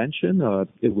American invention.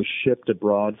 It was shipped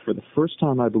abroad for the first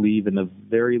time, I believe, in the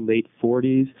very late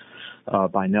 40s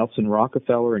by Nelson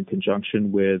Rockefeller in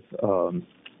conjunction with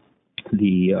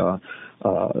the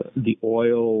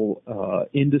oil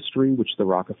industry, which the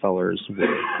Rockefellers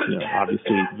were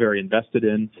obviously very invested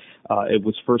in. It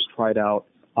was first tried out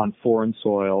on foreign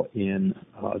soil in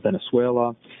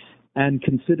Venezuela, and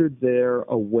considered there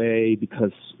a way,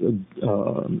 because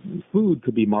food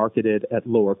could be marketed at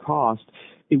lower cost,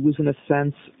 it was in a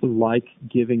sense like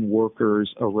giving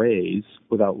workers a raise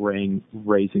without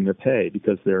raising their pay,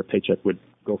 because their paycheck would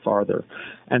go farther.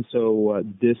 And so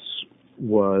this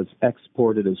was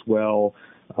exported as well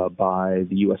by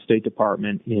the U.S. State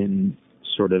Department in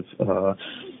sort of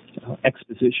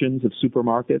expositions of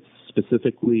supermarkets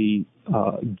specifically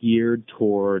geared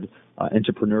toward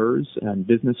entrepreneurs and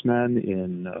businessmen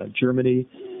in Germany.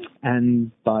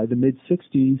 And by the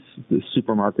mid-'60s, the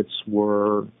supermarkets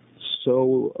were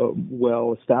so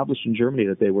well established in Germany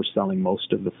that they were selling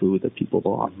most of the food that people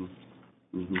bought.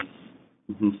 Mm-hmm. Mm-hmm.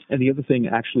 Mm-hmm. And the other thing,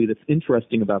 actually, that's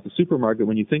interesting about the supermarket,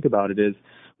 when you think about it, is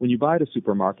when you buy at a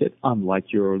supermarket,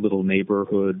 unlike your little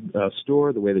neighborhood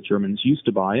store, the way that Germans used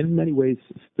to buy, and in many ways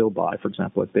still buy, for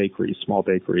example, at bakeries, small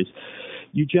bakeries,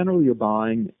 you generally are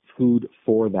buying food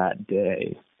for that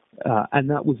day. And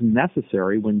that was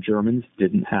necessary when Germans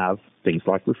didn't have things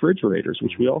like refrigerators,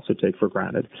 which we also take for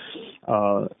granted.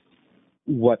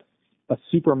 What a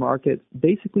supermarket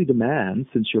basically demands,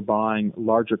 since you're buying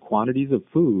larger quantities of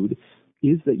food,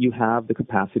 is that you have the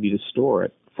capacity to store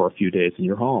it for a few days in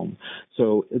your home.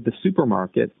 So the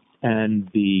supermarket and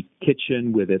the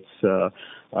kitchen with its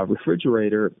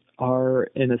refrigerator are,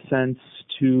 in a sense,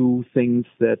 two things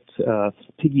that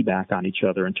piggyback on each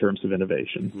other in terms of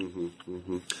innovation. Mm-hmm,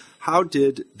 mm-hmm. How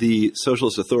did the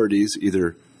socialist authorities,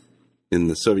 either in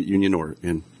the Soviet Union or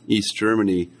in East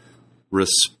Germany,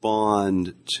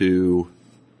 respond to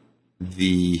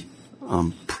the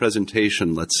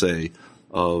presentation, let's say,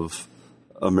 of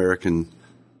American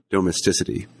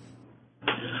domesticity?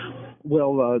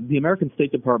 Well, the American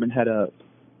State Department had a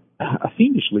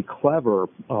fiendishly clever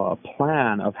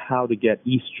plan of how to get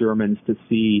East Germans to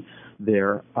see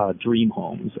their dream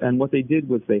homes. And what they did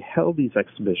was they held these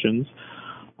exhibitions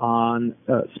on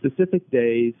specific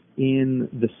days in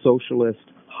the socialist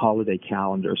holiday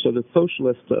calendar. So the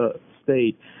socialist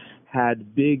state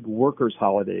had big workers'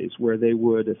 holidays where they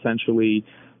would essentially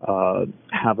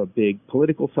have a big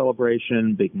political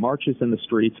celebration, big marches in the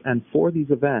streets, and for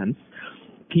these events,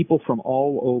 people from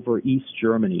all over East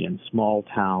Germany and small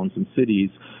towns and cities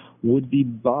would be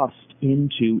bussed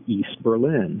into East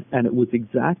Berlin. And it was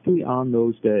exactly on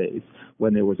those days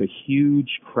when there was a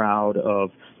huge crowd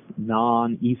of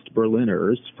non-East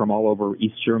Berliners from all over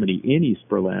East Germany in East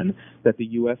Berlin that the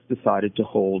U.S. decided to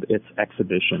hold its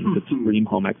exhibitions, its dream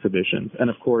home exhibitions. And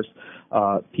of course,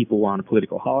 people were on a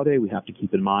political holiday. We have to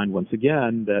keep in mind once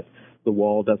again that the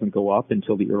wall doesn't go up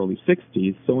until the early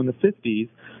 60s. So in the 50s,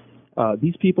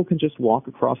 these people can just walk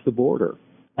across the border,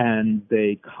 and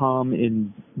they come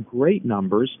in great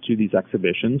numbers to these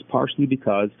exhibitions, partially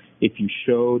because if you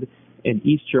showed an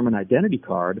East German identity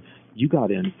card, you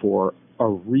got in for a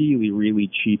really,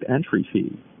 really cheap entry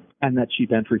fee. And that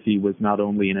cheap entry fee was not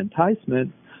only an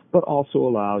enticement, but also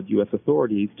allowed U.S.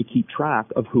 authorities to keep track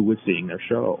of who was seeing their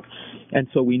show. And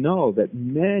so we know that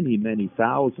many, many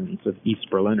thousands of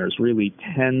East Berliners, really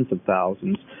tens of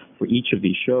thousands for each of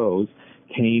these shows,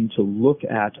 came to look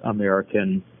at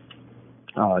American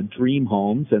dream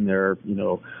homes and their,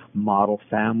 model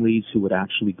families who would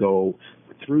actually go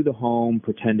through the home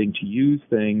pretending to use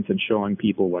things and showing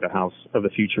people what a house of the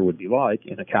future would be like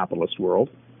in a capitalist world.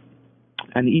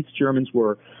 And the East Germans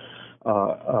were,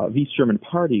 the East German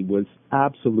Party was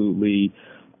absolutely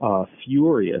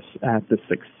furious at the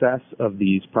success of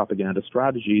these propaganda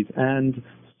strategies and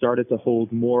started to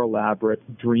hold more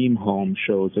elaborate dream home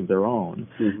shows of their own.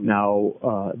 Mm-hmm.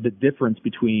 Now, the difference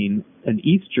between an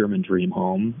East German dream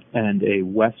home and a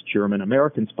West German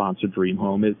American-sponsored dream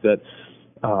home is that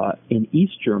in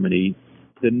East Germany,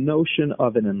 the notion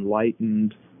of an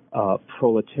enlightened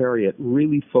proletariat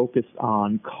really focused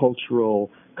on cultural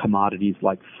commodities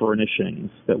like furnishings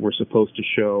that were supposed to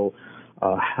show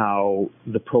how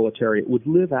the proletariat would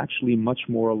live actually much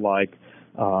more like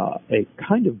a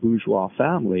kind of bourgeois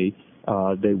family.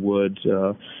 They would,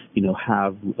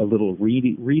 have a little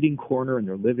reading corner in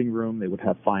their living room. They would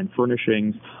have fine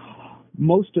furnishings.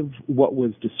 Most of what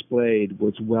was displayed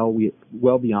was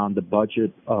well beyond the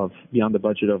budget of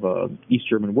a East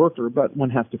German worker. But one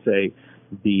has to say,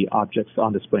 the objects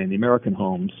on display in the American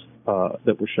homes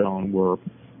that were shown were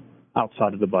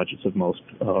outside of the budgets of most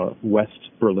West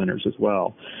Berliners as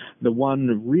well. The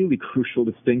one really crucial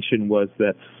distinction was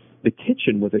that the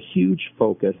kitchen was a huge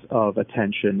focus of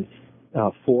attention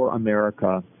for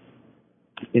America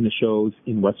in the shows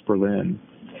in West Berlin.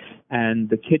 And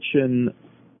the kitchen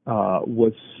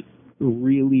was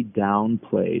really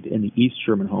downplayed in the East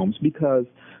German homes because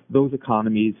those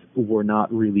economies were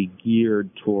not really geared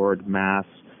toward mass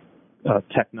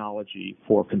technology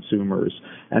for consumers.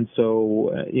 And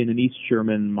so in an East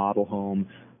German model home,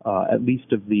 at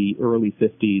least of the early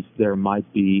 50s, there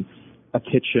might be a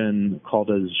kitchen called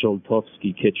a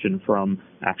Zholtovsky kitchen from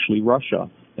actually Russia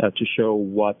to show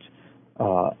what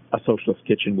a socialist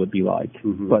kitchen would be like.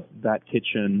 Mm-hmm. But that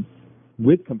kitchen,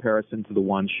 with comparison to the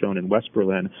ones shown in West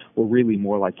Berlin, were really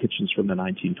more like kitchens from the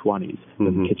 1920s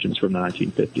than kitchens from the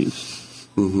 1950s.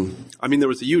 Mm-hmm. I mean, there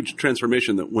was a huge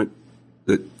transformation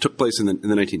that took place in the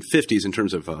 1950s in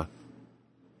terms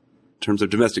of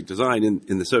domestic design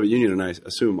in the Soviet Union, and I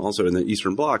assume also in the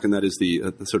Eastern Bloc, and that is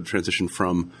the sort of transition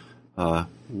from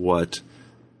what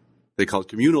they called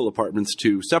communal apartments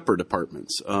to separate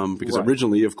apartments. Because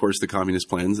originally, of course, the communist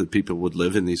plans that people would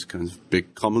live in these kinds of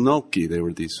big kommunalki. They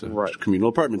were these communal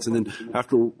apartments. And then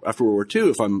after World War II,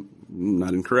 if I'm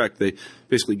not incorrect, they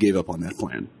basically gave up on that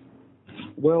plan.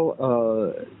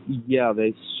 Well, yeah,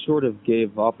 they sort of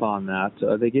gave up on that.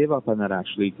 They gave up on that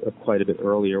actually quite a bit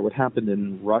earlier. What happened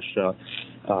in Russia,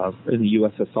 in the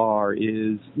USSR,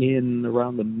 is in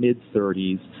around the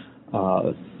mid-30s,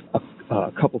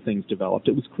 a couple things developed.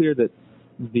 It was clear that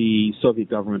the Soviet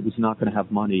government was not going to have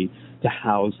money to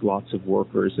house lots of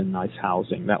workers in nice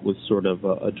housing. That was sort of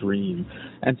a dream.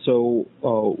 And so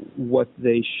what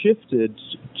they shifted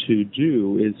to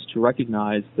do is to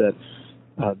recognize that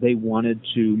they wanted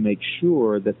to make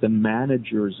sure that the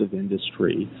managers of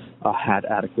industry had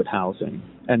adequate housing.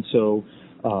 And so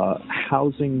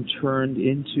housing turned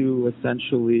into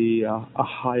essentially a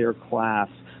higher class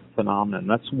phenomenon.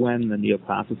 That's when the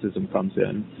neoclassicism comes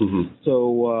in. Mm-hmm.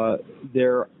 So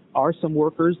there are some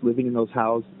workers living in those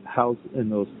in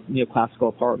those neoclassical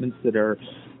apartments that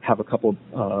have a couple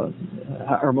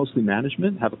are mostly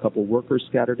management, have a couple workers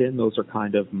scattered in. Those are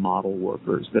kind of model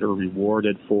workers that are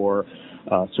rewarded for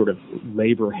sort of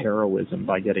labor heroism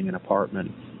by getting an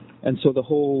apartment. And so the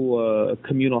whole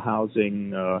communal housing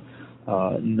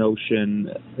notion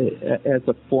as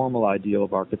a formal ideal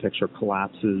of architecture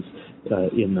collapses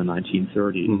in the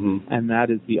 1930s. Mm-hmm. And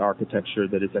that is the architecture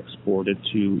that is exported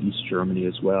to East Germany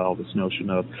as well, this notion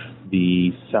of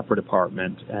the separate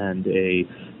apartment and a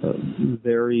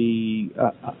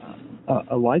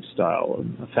lifestyle,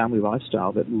 a family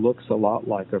lifestyle that looks a lot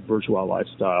like a bourgeois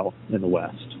lifestyle in the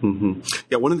West. Mm-hmm.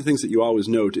 Yeah, one of the things that you always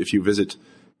note if you visit,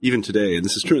 even today, and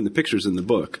this is true in the pictures in the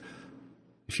book,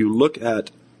 if you look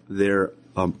at their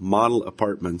model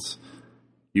apartments,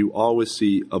 you always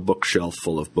see a bookshelf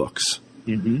full of books.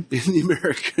 Mm-hmm. In the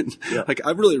American, like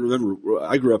I really remember,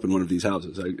 I grew up in one of these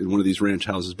houses, in one of these ranch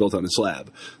houses built on a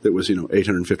slab that was,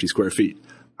 850 square feet.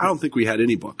 I don't think we had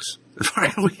any books.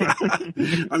 I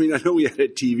mean, I know we had a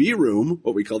TV room,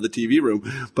 what we called the TV room,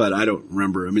 but I don't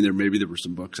remember. I mean, there were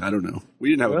some books. I don't know.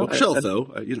 We didn't have a bookshelf,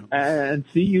 though. And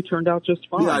see, you turned out just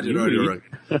fine. Yeah, I did. Right.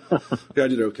 Yeah, I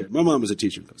did okay. My mom was a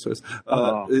teacher, though. So,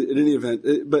 in any event,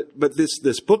 but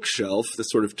this bookshelf,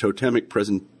 this sort of totemic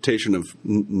presentation of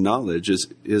knowledge,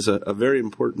 is a very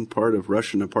important part of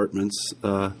Russian apartments,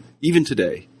 even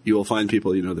today. You will find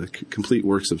people, the complete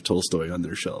works of Tolstoy on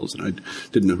their shelves. And I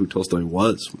didn't know who Tolstoy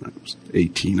was when I was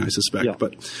 18, I suspect. Yeah.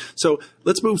 But so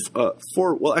let's move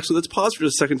forward. Well, actually, let's pause for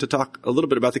just a second to talk a little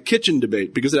bit about the kitchen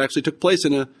debate, because it actually took place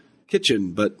in a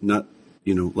kitchen, but not,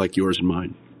 like yours and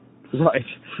mine. Right.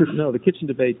 No, the kitchen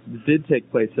debate did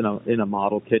take place in a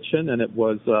model kitchen, and it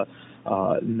was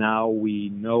now we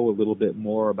know a little bit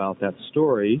more about that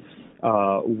story,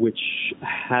 which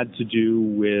had to do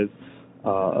with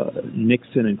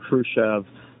Nixon and Khrushchev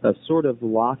sort of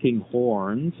locking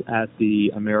horns at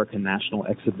the American National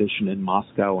Exhibition in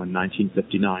Moscow in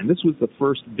 1959. This was the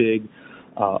first big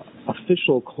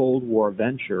official Cold War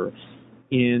venture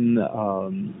in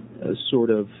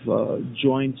sort of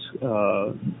joint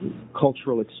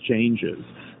cultural exchanges.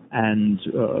 And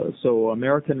so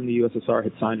America and the USSR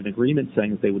had signed an agreement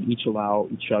saying that they would each allow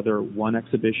each other one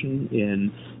exhibition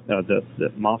in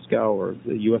the Moscow, or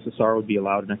the USSR would be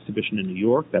allowed an exhibition in New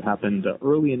York. That happened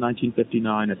early in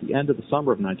 1959. At the end of the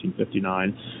summer of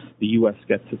 1959, the U.S.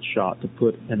 gets its shot to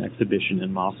put an exhibition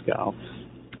in Moscow.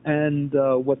 And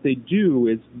what they do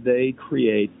is they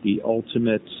create the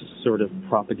ultimate sort of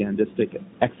propagandistic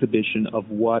exhibition of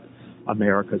what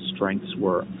America's strengths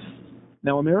were.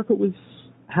 Now, America was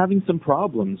having some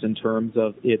problems in terms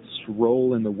of its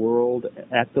role in the world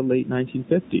at the late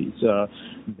 1950s.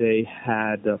 They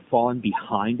had fallen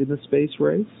behind in the space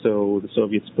race, so the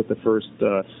Soviets put the first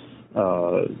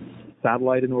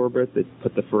satellite in orbit. They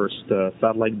put the first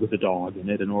satellite with a dog in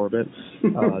it in orbit.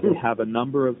 They have a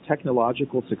number of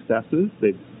technological successes.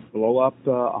 They blow up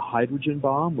a hydrogen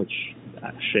bomb, which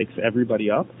shakes everybody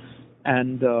up.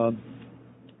 And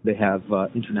they have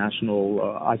international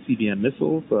ICBM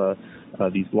missiles,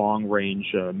 these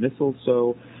long-range missiles.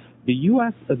 So the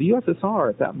USSR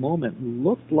at that moment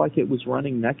looked like it was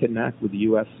running neck and neck with the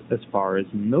U.S. as far as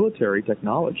military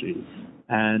technology.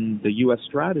 And the U.S.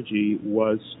 strategy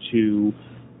was to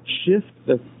shift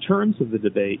the terms of the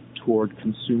debate toward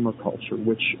consumer culture,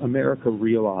 which America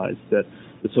realized that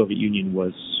the Soviet Union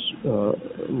was,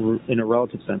 in a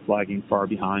relative sense, lagging far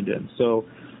behind in. So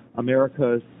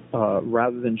America,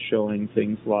 rather than showing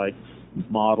things like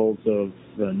models of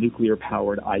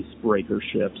nuclear-powered icebreaker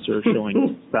ships or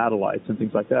showing satellites and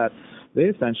things like that. They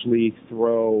essentially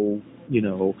throw,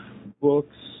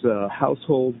 books,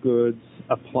 household goods,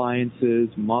 appliances,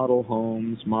 model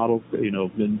homes,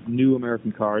 the new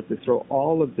American cars. They throw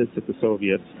all of this at the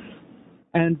Soviets.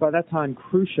 And by that time,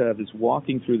 Khrushchev is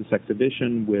walking through this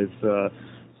exhibition with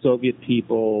Soviet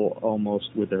people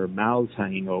almost with their mouths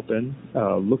hanging open,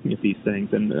 looking at these things.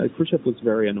 And Khrushchev was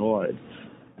very annoyed.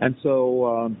 And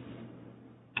so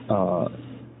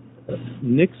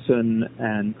Nixon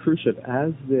and Khrushchev,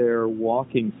 as they're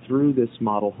walking through this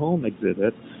model home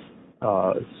exhibit,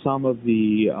 some of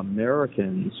the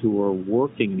Americans who were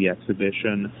working the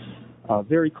exhibition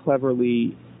very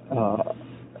cleverly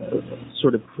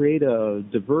sort of create a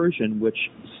diversion which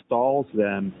stalls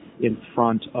them in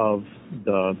front of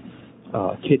the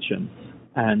kitchen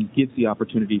and gives the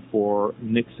opportunity for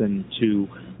Nixon to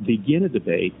begin a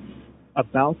debate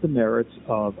about the merits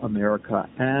of America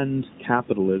and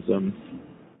capitalism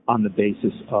on the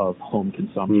basis of home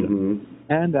consumption,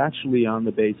 and actually on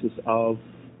the basis of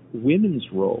women's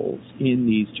roles in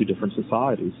these two different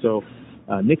societies. So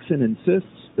Nixon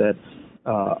insists that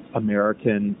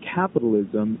American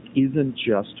capitalism isn't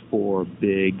just for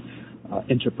big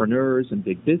entrepreneurs and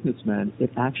big businessmen.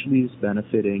 It actually is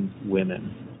benefiting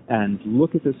women. And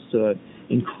look at this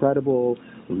incredible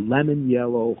lemon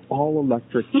yellow,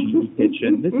 all-electric GE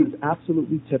kitchen. This is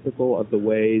absolutely typical of the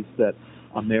ways that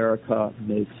America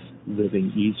makes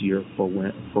living easier for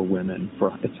women,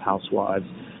 for its housewives.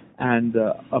 And,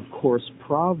 of course,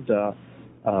 Pravda,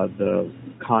 the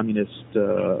Communist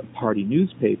Party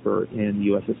newspaper in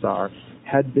the USSR,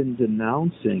 had been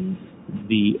denouncing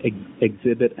the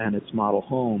exhibit and its model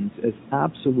homes as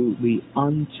absolutely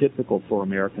untypical for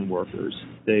American workers.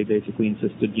 They basically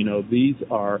insisted,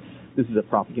 this is a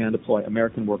propaganda ploy.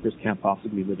 American workers can't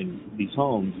possibly live in these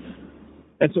homes.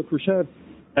 And so Khrushchev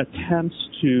attempts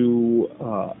to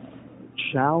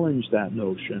challenge that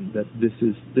notion that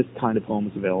this kind of home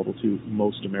is available to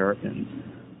most Americans.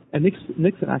 And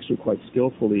Nixon actually quite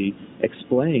skillfully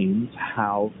explains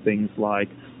how things like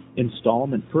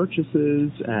installment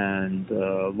purchases and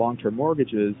long-term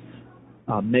mortgages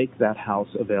make that house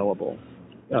available.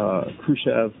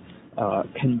 Khrushchev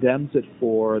condemns it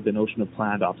for the notion of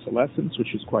planned obsolescence,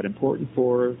 which is quite important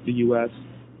for the U.S.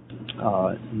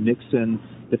 Nixon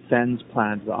defends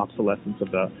planned obsolescence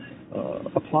of the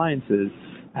appliances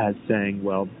as saying,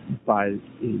 well, by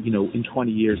in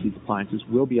 20 years these appliances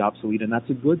will be obsolete, and that's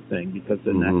a good thing because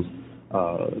the next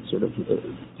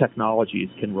technologies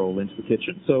can roll into the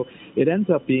kitchen. So it ends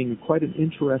up being quite an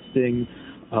interesting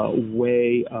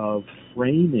way of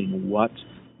framing what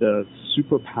the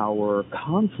superpower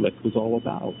conflict was all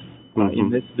about.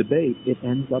 In this debate, it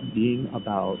ends up being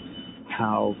about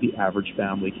how the average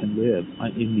family can live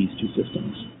in these two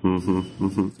systems.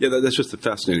 Yeah, that's just a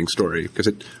fascinating story because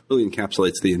it really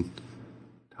encapsulates the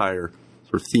entire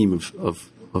sort of theme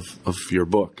of your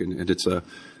book, and it's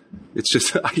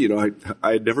just I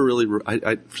had never really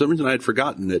for some reason I had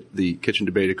forgotten that the kitchen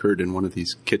debate occurred in one of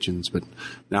these kitchens, but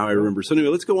now I remember. So anyway,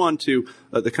 let's go on to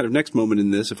the kind of next moment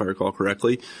in this, if I recall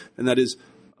correctly, and that is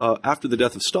after the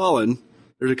death of Stalin,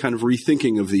 there's a kind of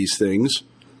rethinking of these things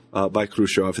by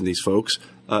Khrushchev and these folks,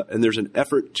 and there's an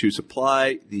effort to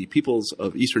supply the peoples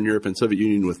of Eastern Europe and Soviet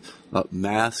Union with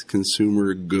mass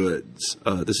consumer goods.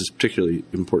 This is particularly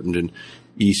important in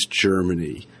East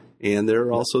Germany. And there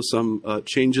are also some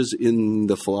changes in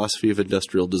the philosophy of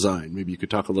industrial design. Maybe you could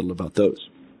talk a little about those.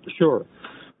 Sure.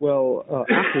 Well,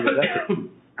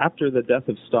 after the death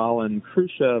of Stalin,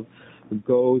 Khrushchev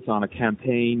goes on a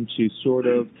campaign to sort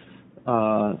of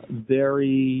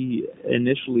very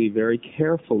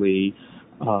carefully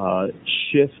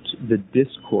shift the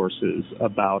discourses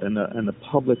about and the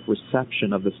public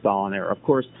reception of the Stalin era. Of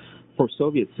course, for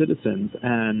Soviet citizens,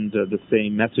 and the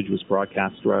same message was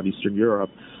broadcast throughout Eastern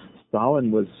Europe,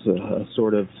 Stalin was a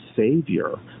sort of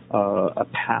savior, a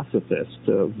pacifist,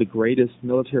 the greatest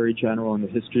military general in the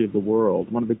history of the world,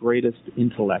 one of the greatest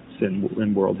intellects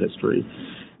in world history.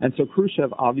 And so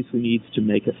Khrushchev obviously needs to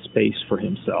make a space for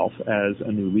himself as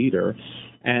a new leader.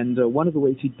 And one of the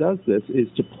ways he does this is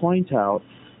to point out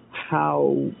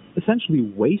how essentially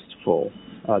wasteful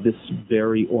this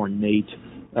very ornate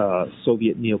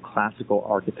Soviet neoclassical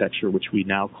architecture, which we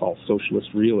now call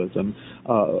socialist realism,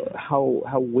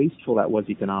 how wasteful that was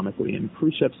economically. And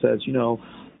Khrushchev says,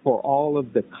 for all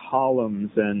of the columns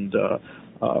and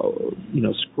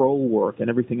scroll work and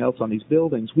everything else on these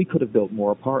buildings, we could have built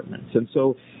more apartments. And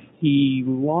so he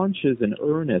launches in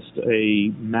earnest a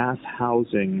mass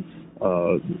housing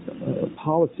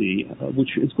policy,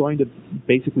 which is going to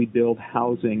basically build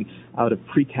housing out of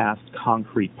precast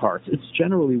concrete parts. It's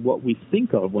generally what we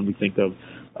think of when we think of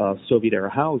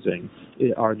Soviet-era housing,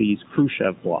 are these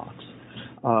Khrushchev blocks.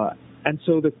 And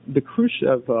so the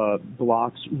Khrushchev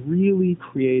blocks really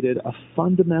created a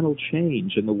fundamental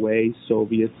change in the way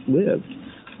Soviets lived.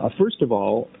 First of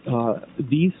all,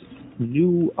 these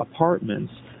new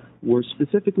apartments were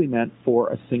specifically meant for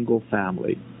a single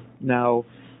family. Now,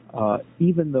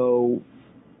 even though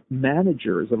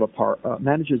managers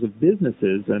of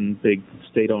businesses and big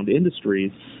state-owned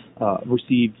industries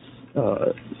received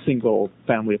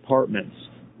single-family apartments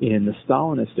in the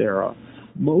Stalinist era,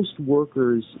 most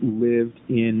workers lived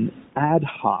in ad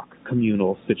hoc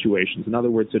communal situations. In other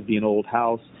words, there'd be an old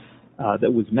house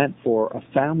that was meant for a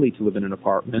family to live in an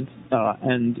apartment,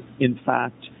 and in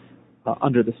fact,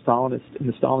 in the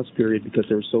Stalinist period, because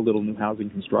there was so little new housing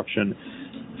construction,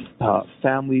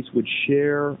 families would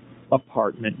share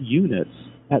apartment units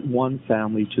at one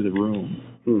family to the room.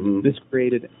 Mm-hmm. This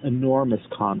created enormous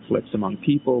conflicts among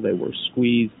people. They were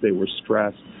squeezed, they were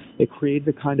stressed. It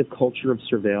created a kind of culture of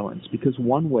surveillance, because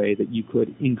one way that you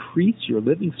could increase your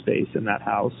living space in that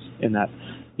house, in that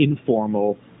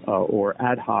informal or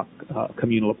ad hoc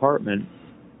communal apartment,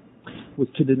 was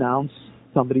to denounce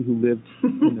somebody who lived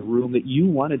in the room that you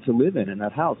wanted to live in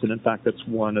that house. And in fact, that's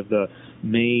one of the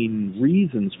main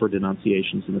reasons for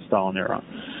denunciations in the Stalin era.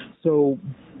 So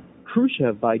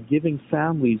Khrushchev, by giving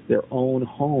families their own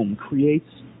home, creates,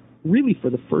 really for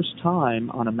the first time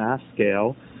on a mass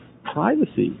scale,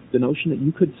 privacy, the notion that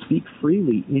you could speak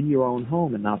freely in your own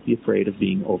home and not be afraid of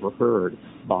being overheard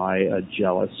by a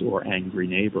jealous or angry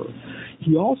neighbor.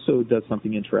 He also does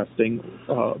something interesting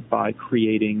by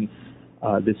creating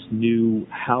this new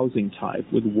housing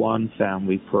type with one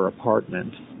family per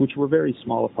apartment, which were very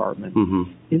small apartments,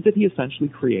 is that he essentially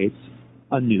creates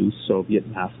a new Soviet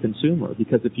mass consumer.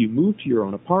 Because if you move to your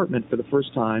own apartment for the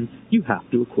first time, you have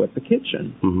to equip a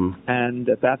kitchen. And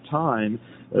at that time,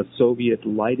 the Soviet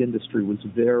light industry was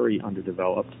very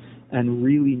underdeveloped and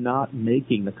really not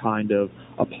making the kind of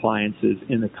appliances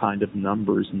in the kind of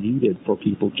numbers needed for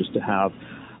people just to have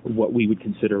what we would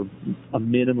consider a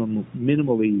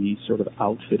minimally sort of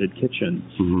outfitted kitchen.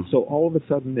 So all of a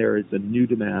sudden there is a new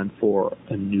demand for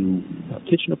a new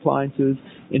kitchen appliances,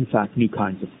 in fact, new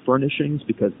kinds of furnishings,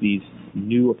 because these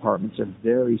new apartments are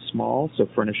very small, so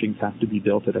furnishings have to be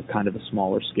built at a kind of a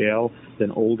smaller scale than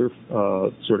older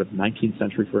sort of 19th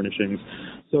century furnishings.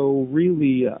 So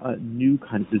really a new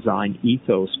kind of design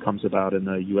ethos comes about in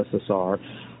the USSR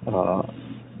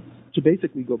to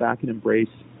basically go back and embrace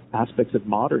aspects of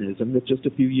modernism that just a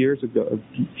few years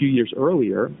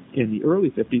earlier, in the early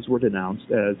 50s, were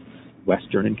denounced as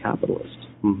Western and capitalist.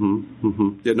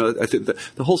 Yeah, no, I think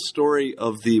the whole story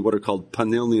of the what are called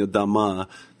panelnya doma,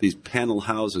 these panel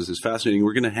houses, is fascinating.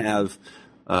 We're going to have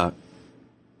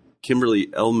Kimberly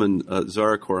Elman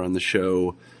Zarakor on the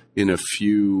show in a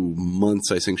few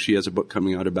months. I think she has a book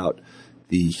coming out about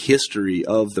the history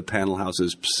of the panel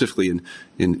houses, specifically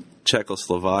in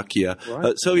Czechoslovakia.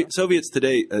 Right. Soviets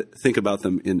today think about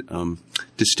them in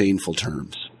disdainful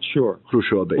terms. Sure.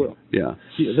 Khrushchev. Well, yeah.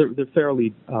 They're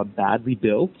fairly badly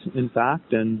built, in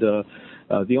fact, and the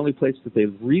only place that they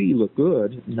really look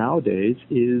good nowadays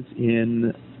is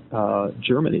in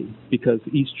Germany, because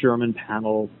East German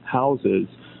panel houses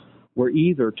were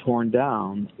either torn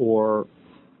down or,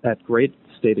 at great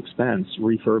state expense,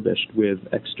 refurbished with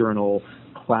external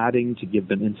cladding to give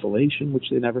them insulation, which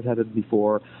they never had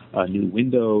before, new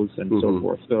windows, and so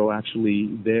forth. So actually,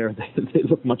 they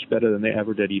look much better than they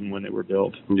ever did, even when they were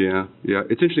built. Yeah.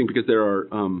 It's interesting because there are,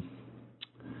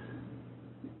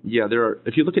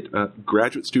 if you look at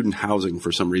graduate student housing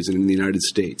for some reason in the United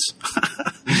States,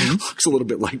 looks a little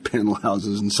bit like panel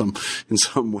houses in some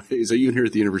ways. Even here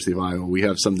at the University of Iowa, we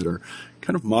have some that are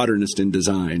kind of modernist in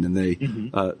design, and they,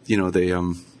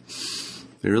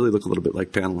 they really look a little bit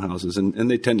like panel houses,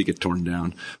 and they tend to get torn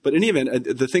down. But in any event,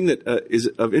 the thing that is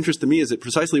of interest to me is that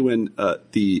precisely when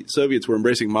the Soviets were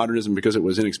embracing modernism because it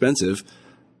was inexpensive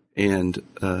and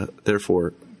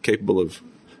therefore capable of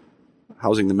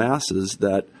housing the masses,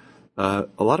 that a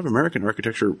lot of American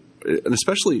architecture, and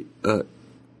especially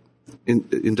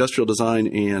industrial design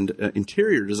and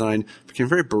interior design, became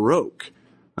very Baroque.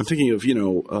 I'm thinking of,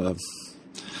 I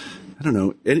don't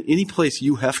know, any place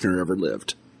Hugh Hefner ever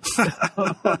lived.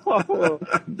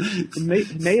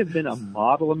 may have been a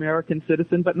model American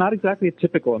citizen, but not exactly a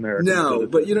typical American citizen. No,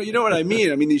 but you know what I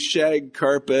mean. I mean these shag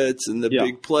carpets and the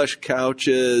big plush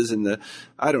couches and the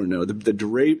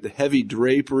heavy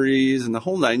draperies and the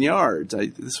whole 9 yards.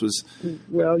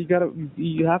 Well,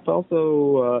 you have to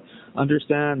also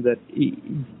understand that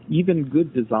even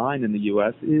good design in the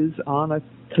U.S. is on a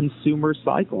consumer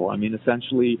cycle. I mean,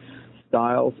 essentially,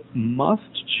 styles must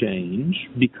change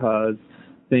because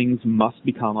things must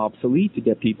become obsolete to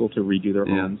get people to redo their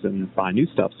homes and buy new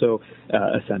stuff. So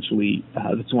essentially,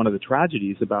 that's one of the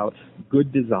tragedies about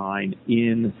good design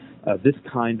in this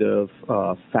kind of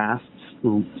fast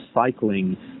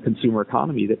cycling consumer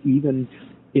economy, that even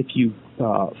if you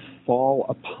fall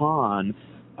upon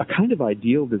a kind of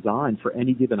ideal design for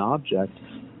any given object,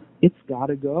 it's got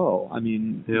to go. I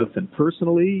mean, listen,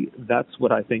 personally, that's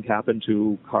what I think happened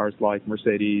to cars like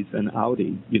Mercedes and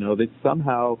Audi. You know, they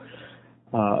somehow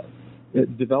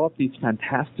developed these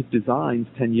fantastic designs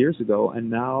 10 years ago, and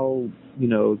now, you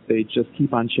know, they just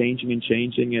keep on changing and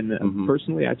changing. And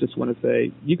personally, I just want to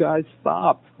say, you guys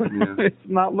stop. It's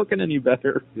not looking any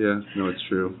better. Yeah, no, it's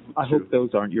true. I hope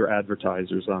those aren't your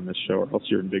advertisers on this show, or else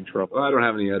you're in big trouble. Well, I don't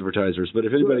have any advertisers, but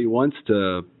if anybody wants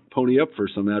to pony up for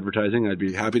some advertising, I'd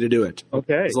be happy to do it.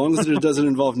 Okay. As long as it doesn't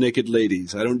involve naked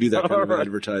ladies. I don't do that kind of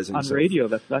advertising. On radio,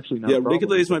 that's actually not a problem. Naked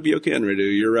ladies might be okay on radio.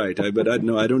 You're right. I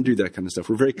don't do that kind of stuff.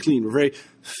 We're very clean. We're a very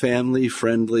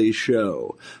family-friendly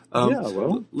show.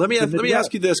 Let me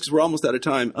ask you this, because we're almost out of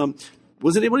time.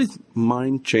 Was anybody's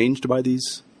mind changed by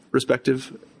these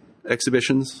respective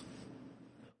exhibitions?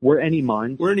 Were any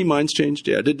minds changed?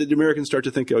 Yeah. Did the Americans start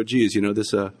to think, oh, geez, you know,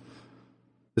 this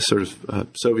sort of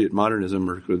Soviet modernism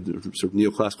or sort of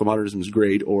neoclassical modernism is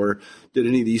great? Or did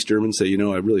any of the East Germans say, you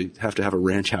know, I really have to have a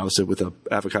ranch house with an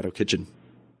avocado kitchen?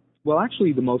 Well,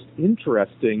 actually, the most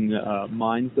interesting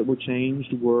minds that were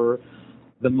changed were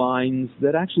the minds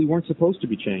that actually weren't supposed to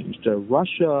be changed.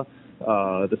 Russia,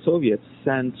 the Soviets,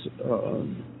 sent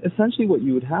essentially what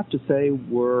you would have to say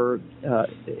were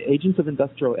agents of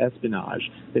industrial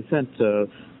espionage. They sent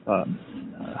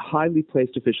highly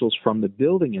placed officials from the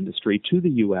building industry to the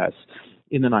U.S.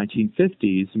 in the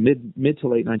 1950s, mid to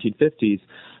late 1950s,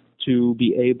 to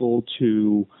be able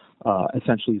to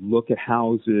essentially look at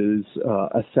houses,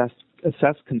 assess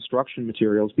construction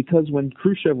materials, because when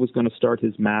Khrushchev was going to start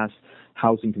his mass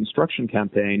housing construction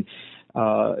campaign,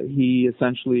 he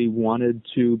essentially wanted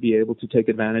to be able to take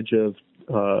advantage of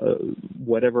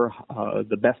whatever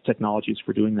the best technologies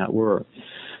for doing that were.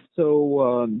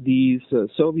 So these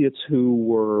Soviets who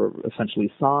were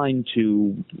essentially assigned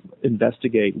to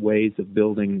investigate ways of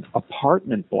building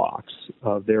apartment blocks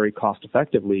very cost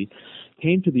effectively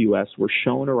came to the U.S., were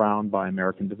shown around by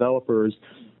American developers,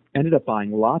 ended up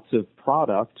buying lots of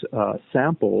product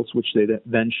samples, which they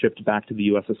then shipped back to the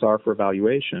USSR for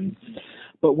evaluation.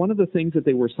 But one of the things that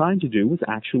they were assigned to do was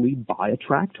actually buy a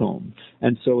tract home.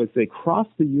 And so as they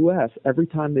crossed the U.S., every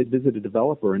time they'd visit a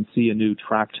developer and see a new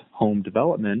tract home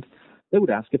development, they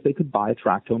would ask if they could buy a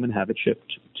tract home and have it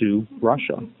shipped to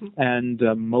Russia. And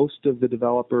most of the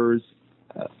developers,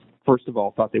 first of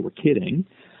all, thought they were kidding,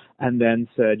 and then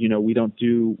said, you know,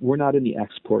 we're not in the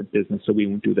export business, so we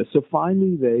won't do this. So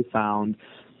finally they found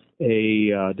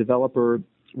a developer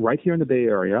right here in the Bay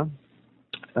Area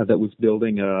that was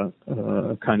building a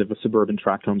kind of a suburban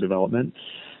tract home development.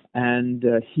 And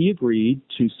he agreed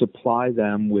to supply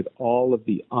them with all of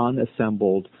the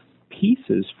unassembled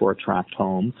pieces for a tract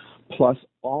home, plus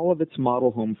all of its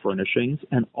model home furnishings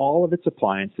and all of its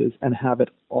appliances, and have it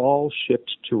all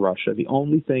shipped to Russia. The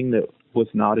only thing that was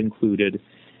not included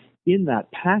in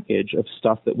that package of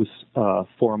stuff that was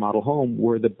for a model home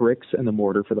were the bricks and the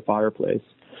mortar for the fireplace.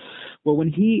 Well,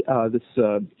 when this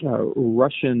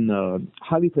Russian,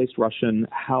 highly placed Russian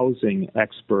housing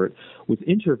expert was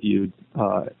interviewed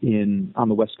on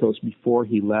the West Coast before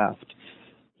he left,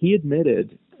 he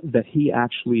admitted that he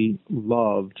actually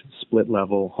loved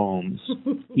split-level homes.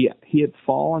 He had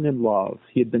fallen in love.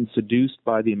 He had been seduced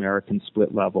by the American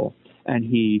split-level, and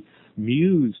he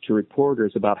mused to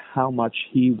reporters about how much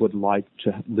he would like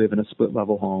to live in a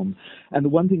split-level home. And the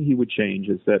one thing he would change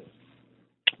is that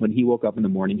when he woke up in the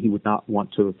morning, he would not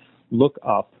want to look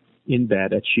up in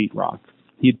bed at sheetrock.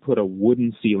 He'd put a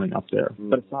wooden ceiling up there.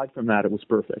 But aside from that, it was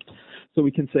perfect. So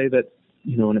we can say that,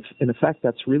 you know, in effect,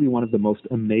 that's really one of the most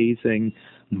amazing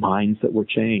minds that were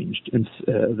changed. And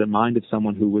the mind of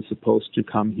someone who was supposed to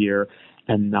come here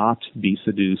and not be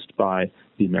seduced by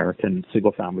the American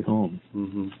single-family home.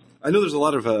 Mm-hmm. I know there's a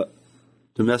lot of there's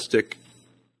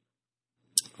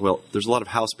a lot of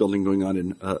house building going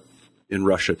on in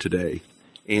Russia today.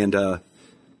 And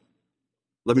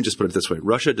let me just put it this way.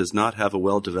 Russia does not have a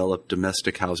well-developed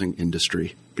domestic housing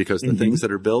industry because the things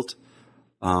that are built,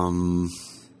 I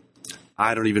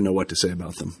don't even know what to say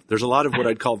about them. There's a lot of what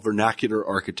I'd call vernacular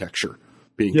architecture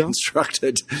being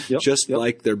constructed,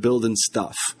 like they're building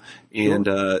stuff. And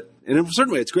in a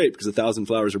certain way, it's great because 1,000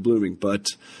 flowers are blooming. But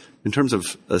in terms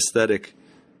of aesthetic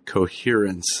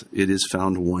coherence, it is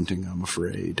found wanting, I'm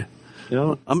afraid.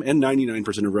 Yeah. And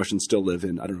 99% of Russians still live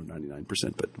in, I don't know 99%,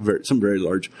 but some very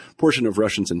large portion of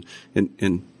Russians and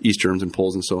East Germans and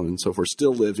Poles and so on and so forth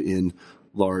still live in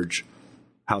large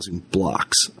housing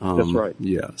blocks. That's right.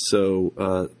 Yeah.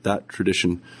 So that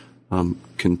tradition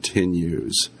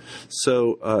continues.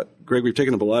 So, Greg, we've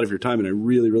taken up a lot of your time, and I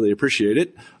really, really appreciate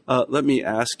it. Let me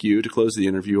ask you to close the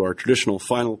interview our traditional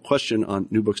final question on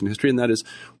New Books in History, and that is,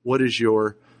 what is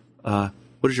your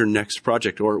next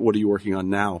project, or what are you working on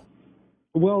now?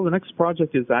 Well, the next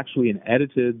project is actually an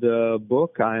edited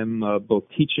book. I'm both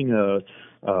teaching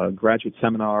a graduate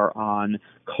seminar on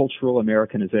cultural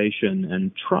Americanization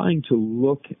and trying to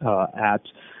look at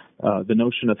the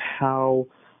notion of how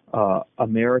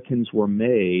Americans were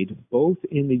made, both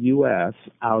in the U.S.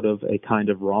 out of a kind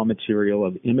of raw material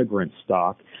of immigrant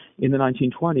stock in the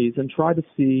 1920s, and try to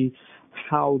see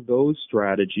how those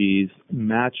strategies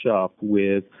match up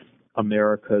with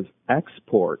America's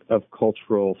export of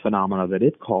cultural phenomena that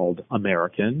it called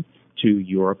American to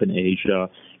Europe and Asia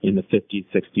in the 50s,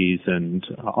 60s, and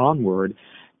onward,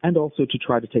 and also to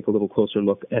try to take a little closer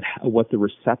look at what the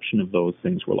reception of those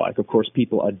things were like. Of course,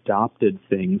 people adopted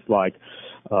things like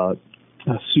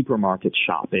supermarket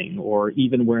shopping or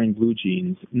even wearing blue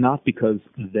jeans, not because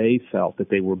they felt that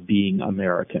they were being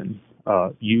American.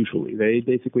 Usually, they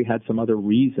basically had some other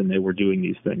reason they were doing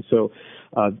these things. So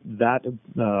that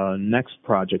next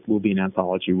project will be an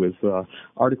anthology with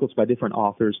articles by different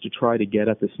authors to try to get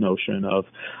at this notion of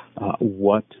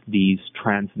what these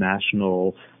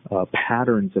transnational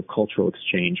patterns of cultural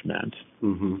exchange meant.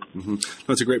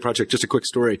 That's a great project. Just a quick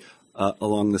story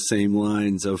along the same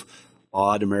lines of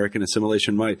odd American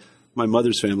assimilation. My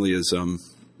mother's family is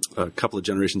a couple of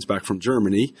generations back from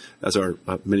Germany, as are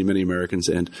many, many Americans.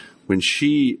 And when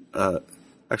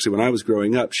when I was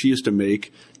growing up, she used to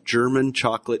make German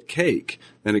chocolate cake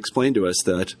and explain to us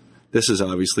that this is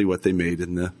obviously what they made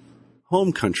in the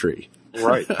home country.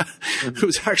 Right. It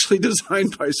was actually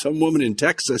designed by some woman in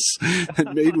Texas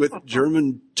and made with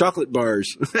German chocolate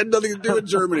bars. It had nothing to do with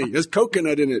Germany. There's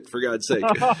coconut in it, for God's sake.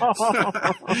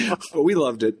 But we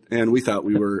loved it, and we thought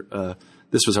we were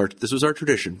this was our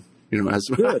tradition. You know, I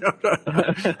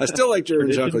still like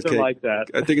German chocolate cake. Like that.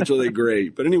 I think it's really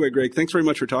great. But anyway, Greg, thanks very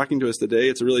much for talking to us today.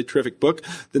 It's a really terrific book.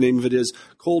 The name of it is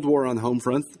Cold War on the Home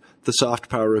Front, The Soft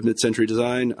Power of Mid-Century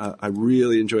Design. I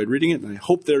really enjoyed reading it, and I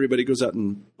hope that everybody goes out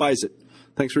and buys it.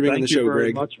 Thanks for being on the show, Greg. Thank you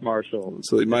very much, Marshall.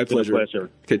 Absolutely, my pleasure.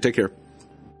 Okay, take care.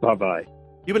 Bye-bye.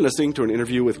 You've been listening to an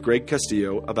interview with Greg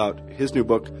Castillo about his new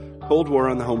book, Cold War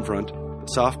on the Home Front, The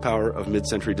Soft Power of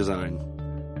Mid-Century Design.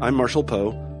 I'm Marshall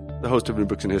Poe, the host of New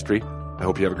Books in History. I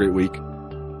hope you have a great week.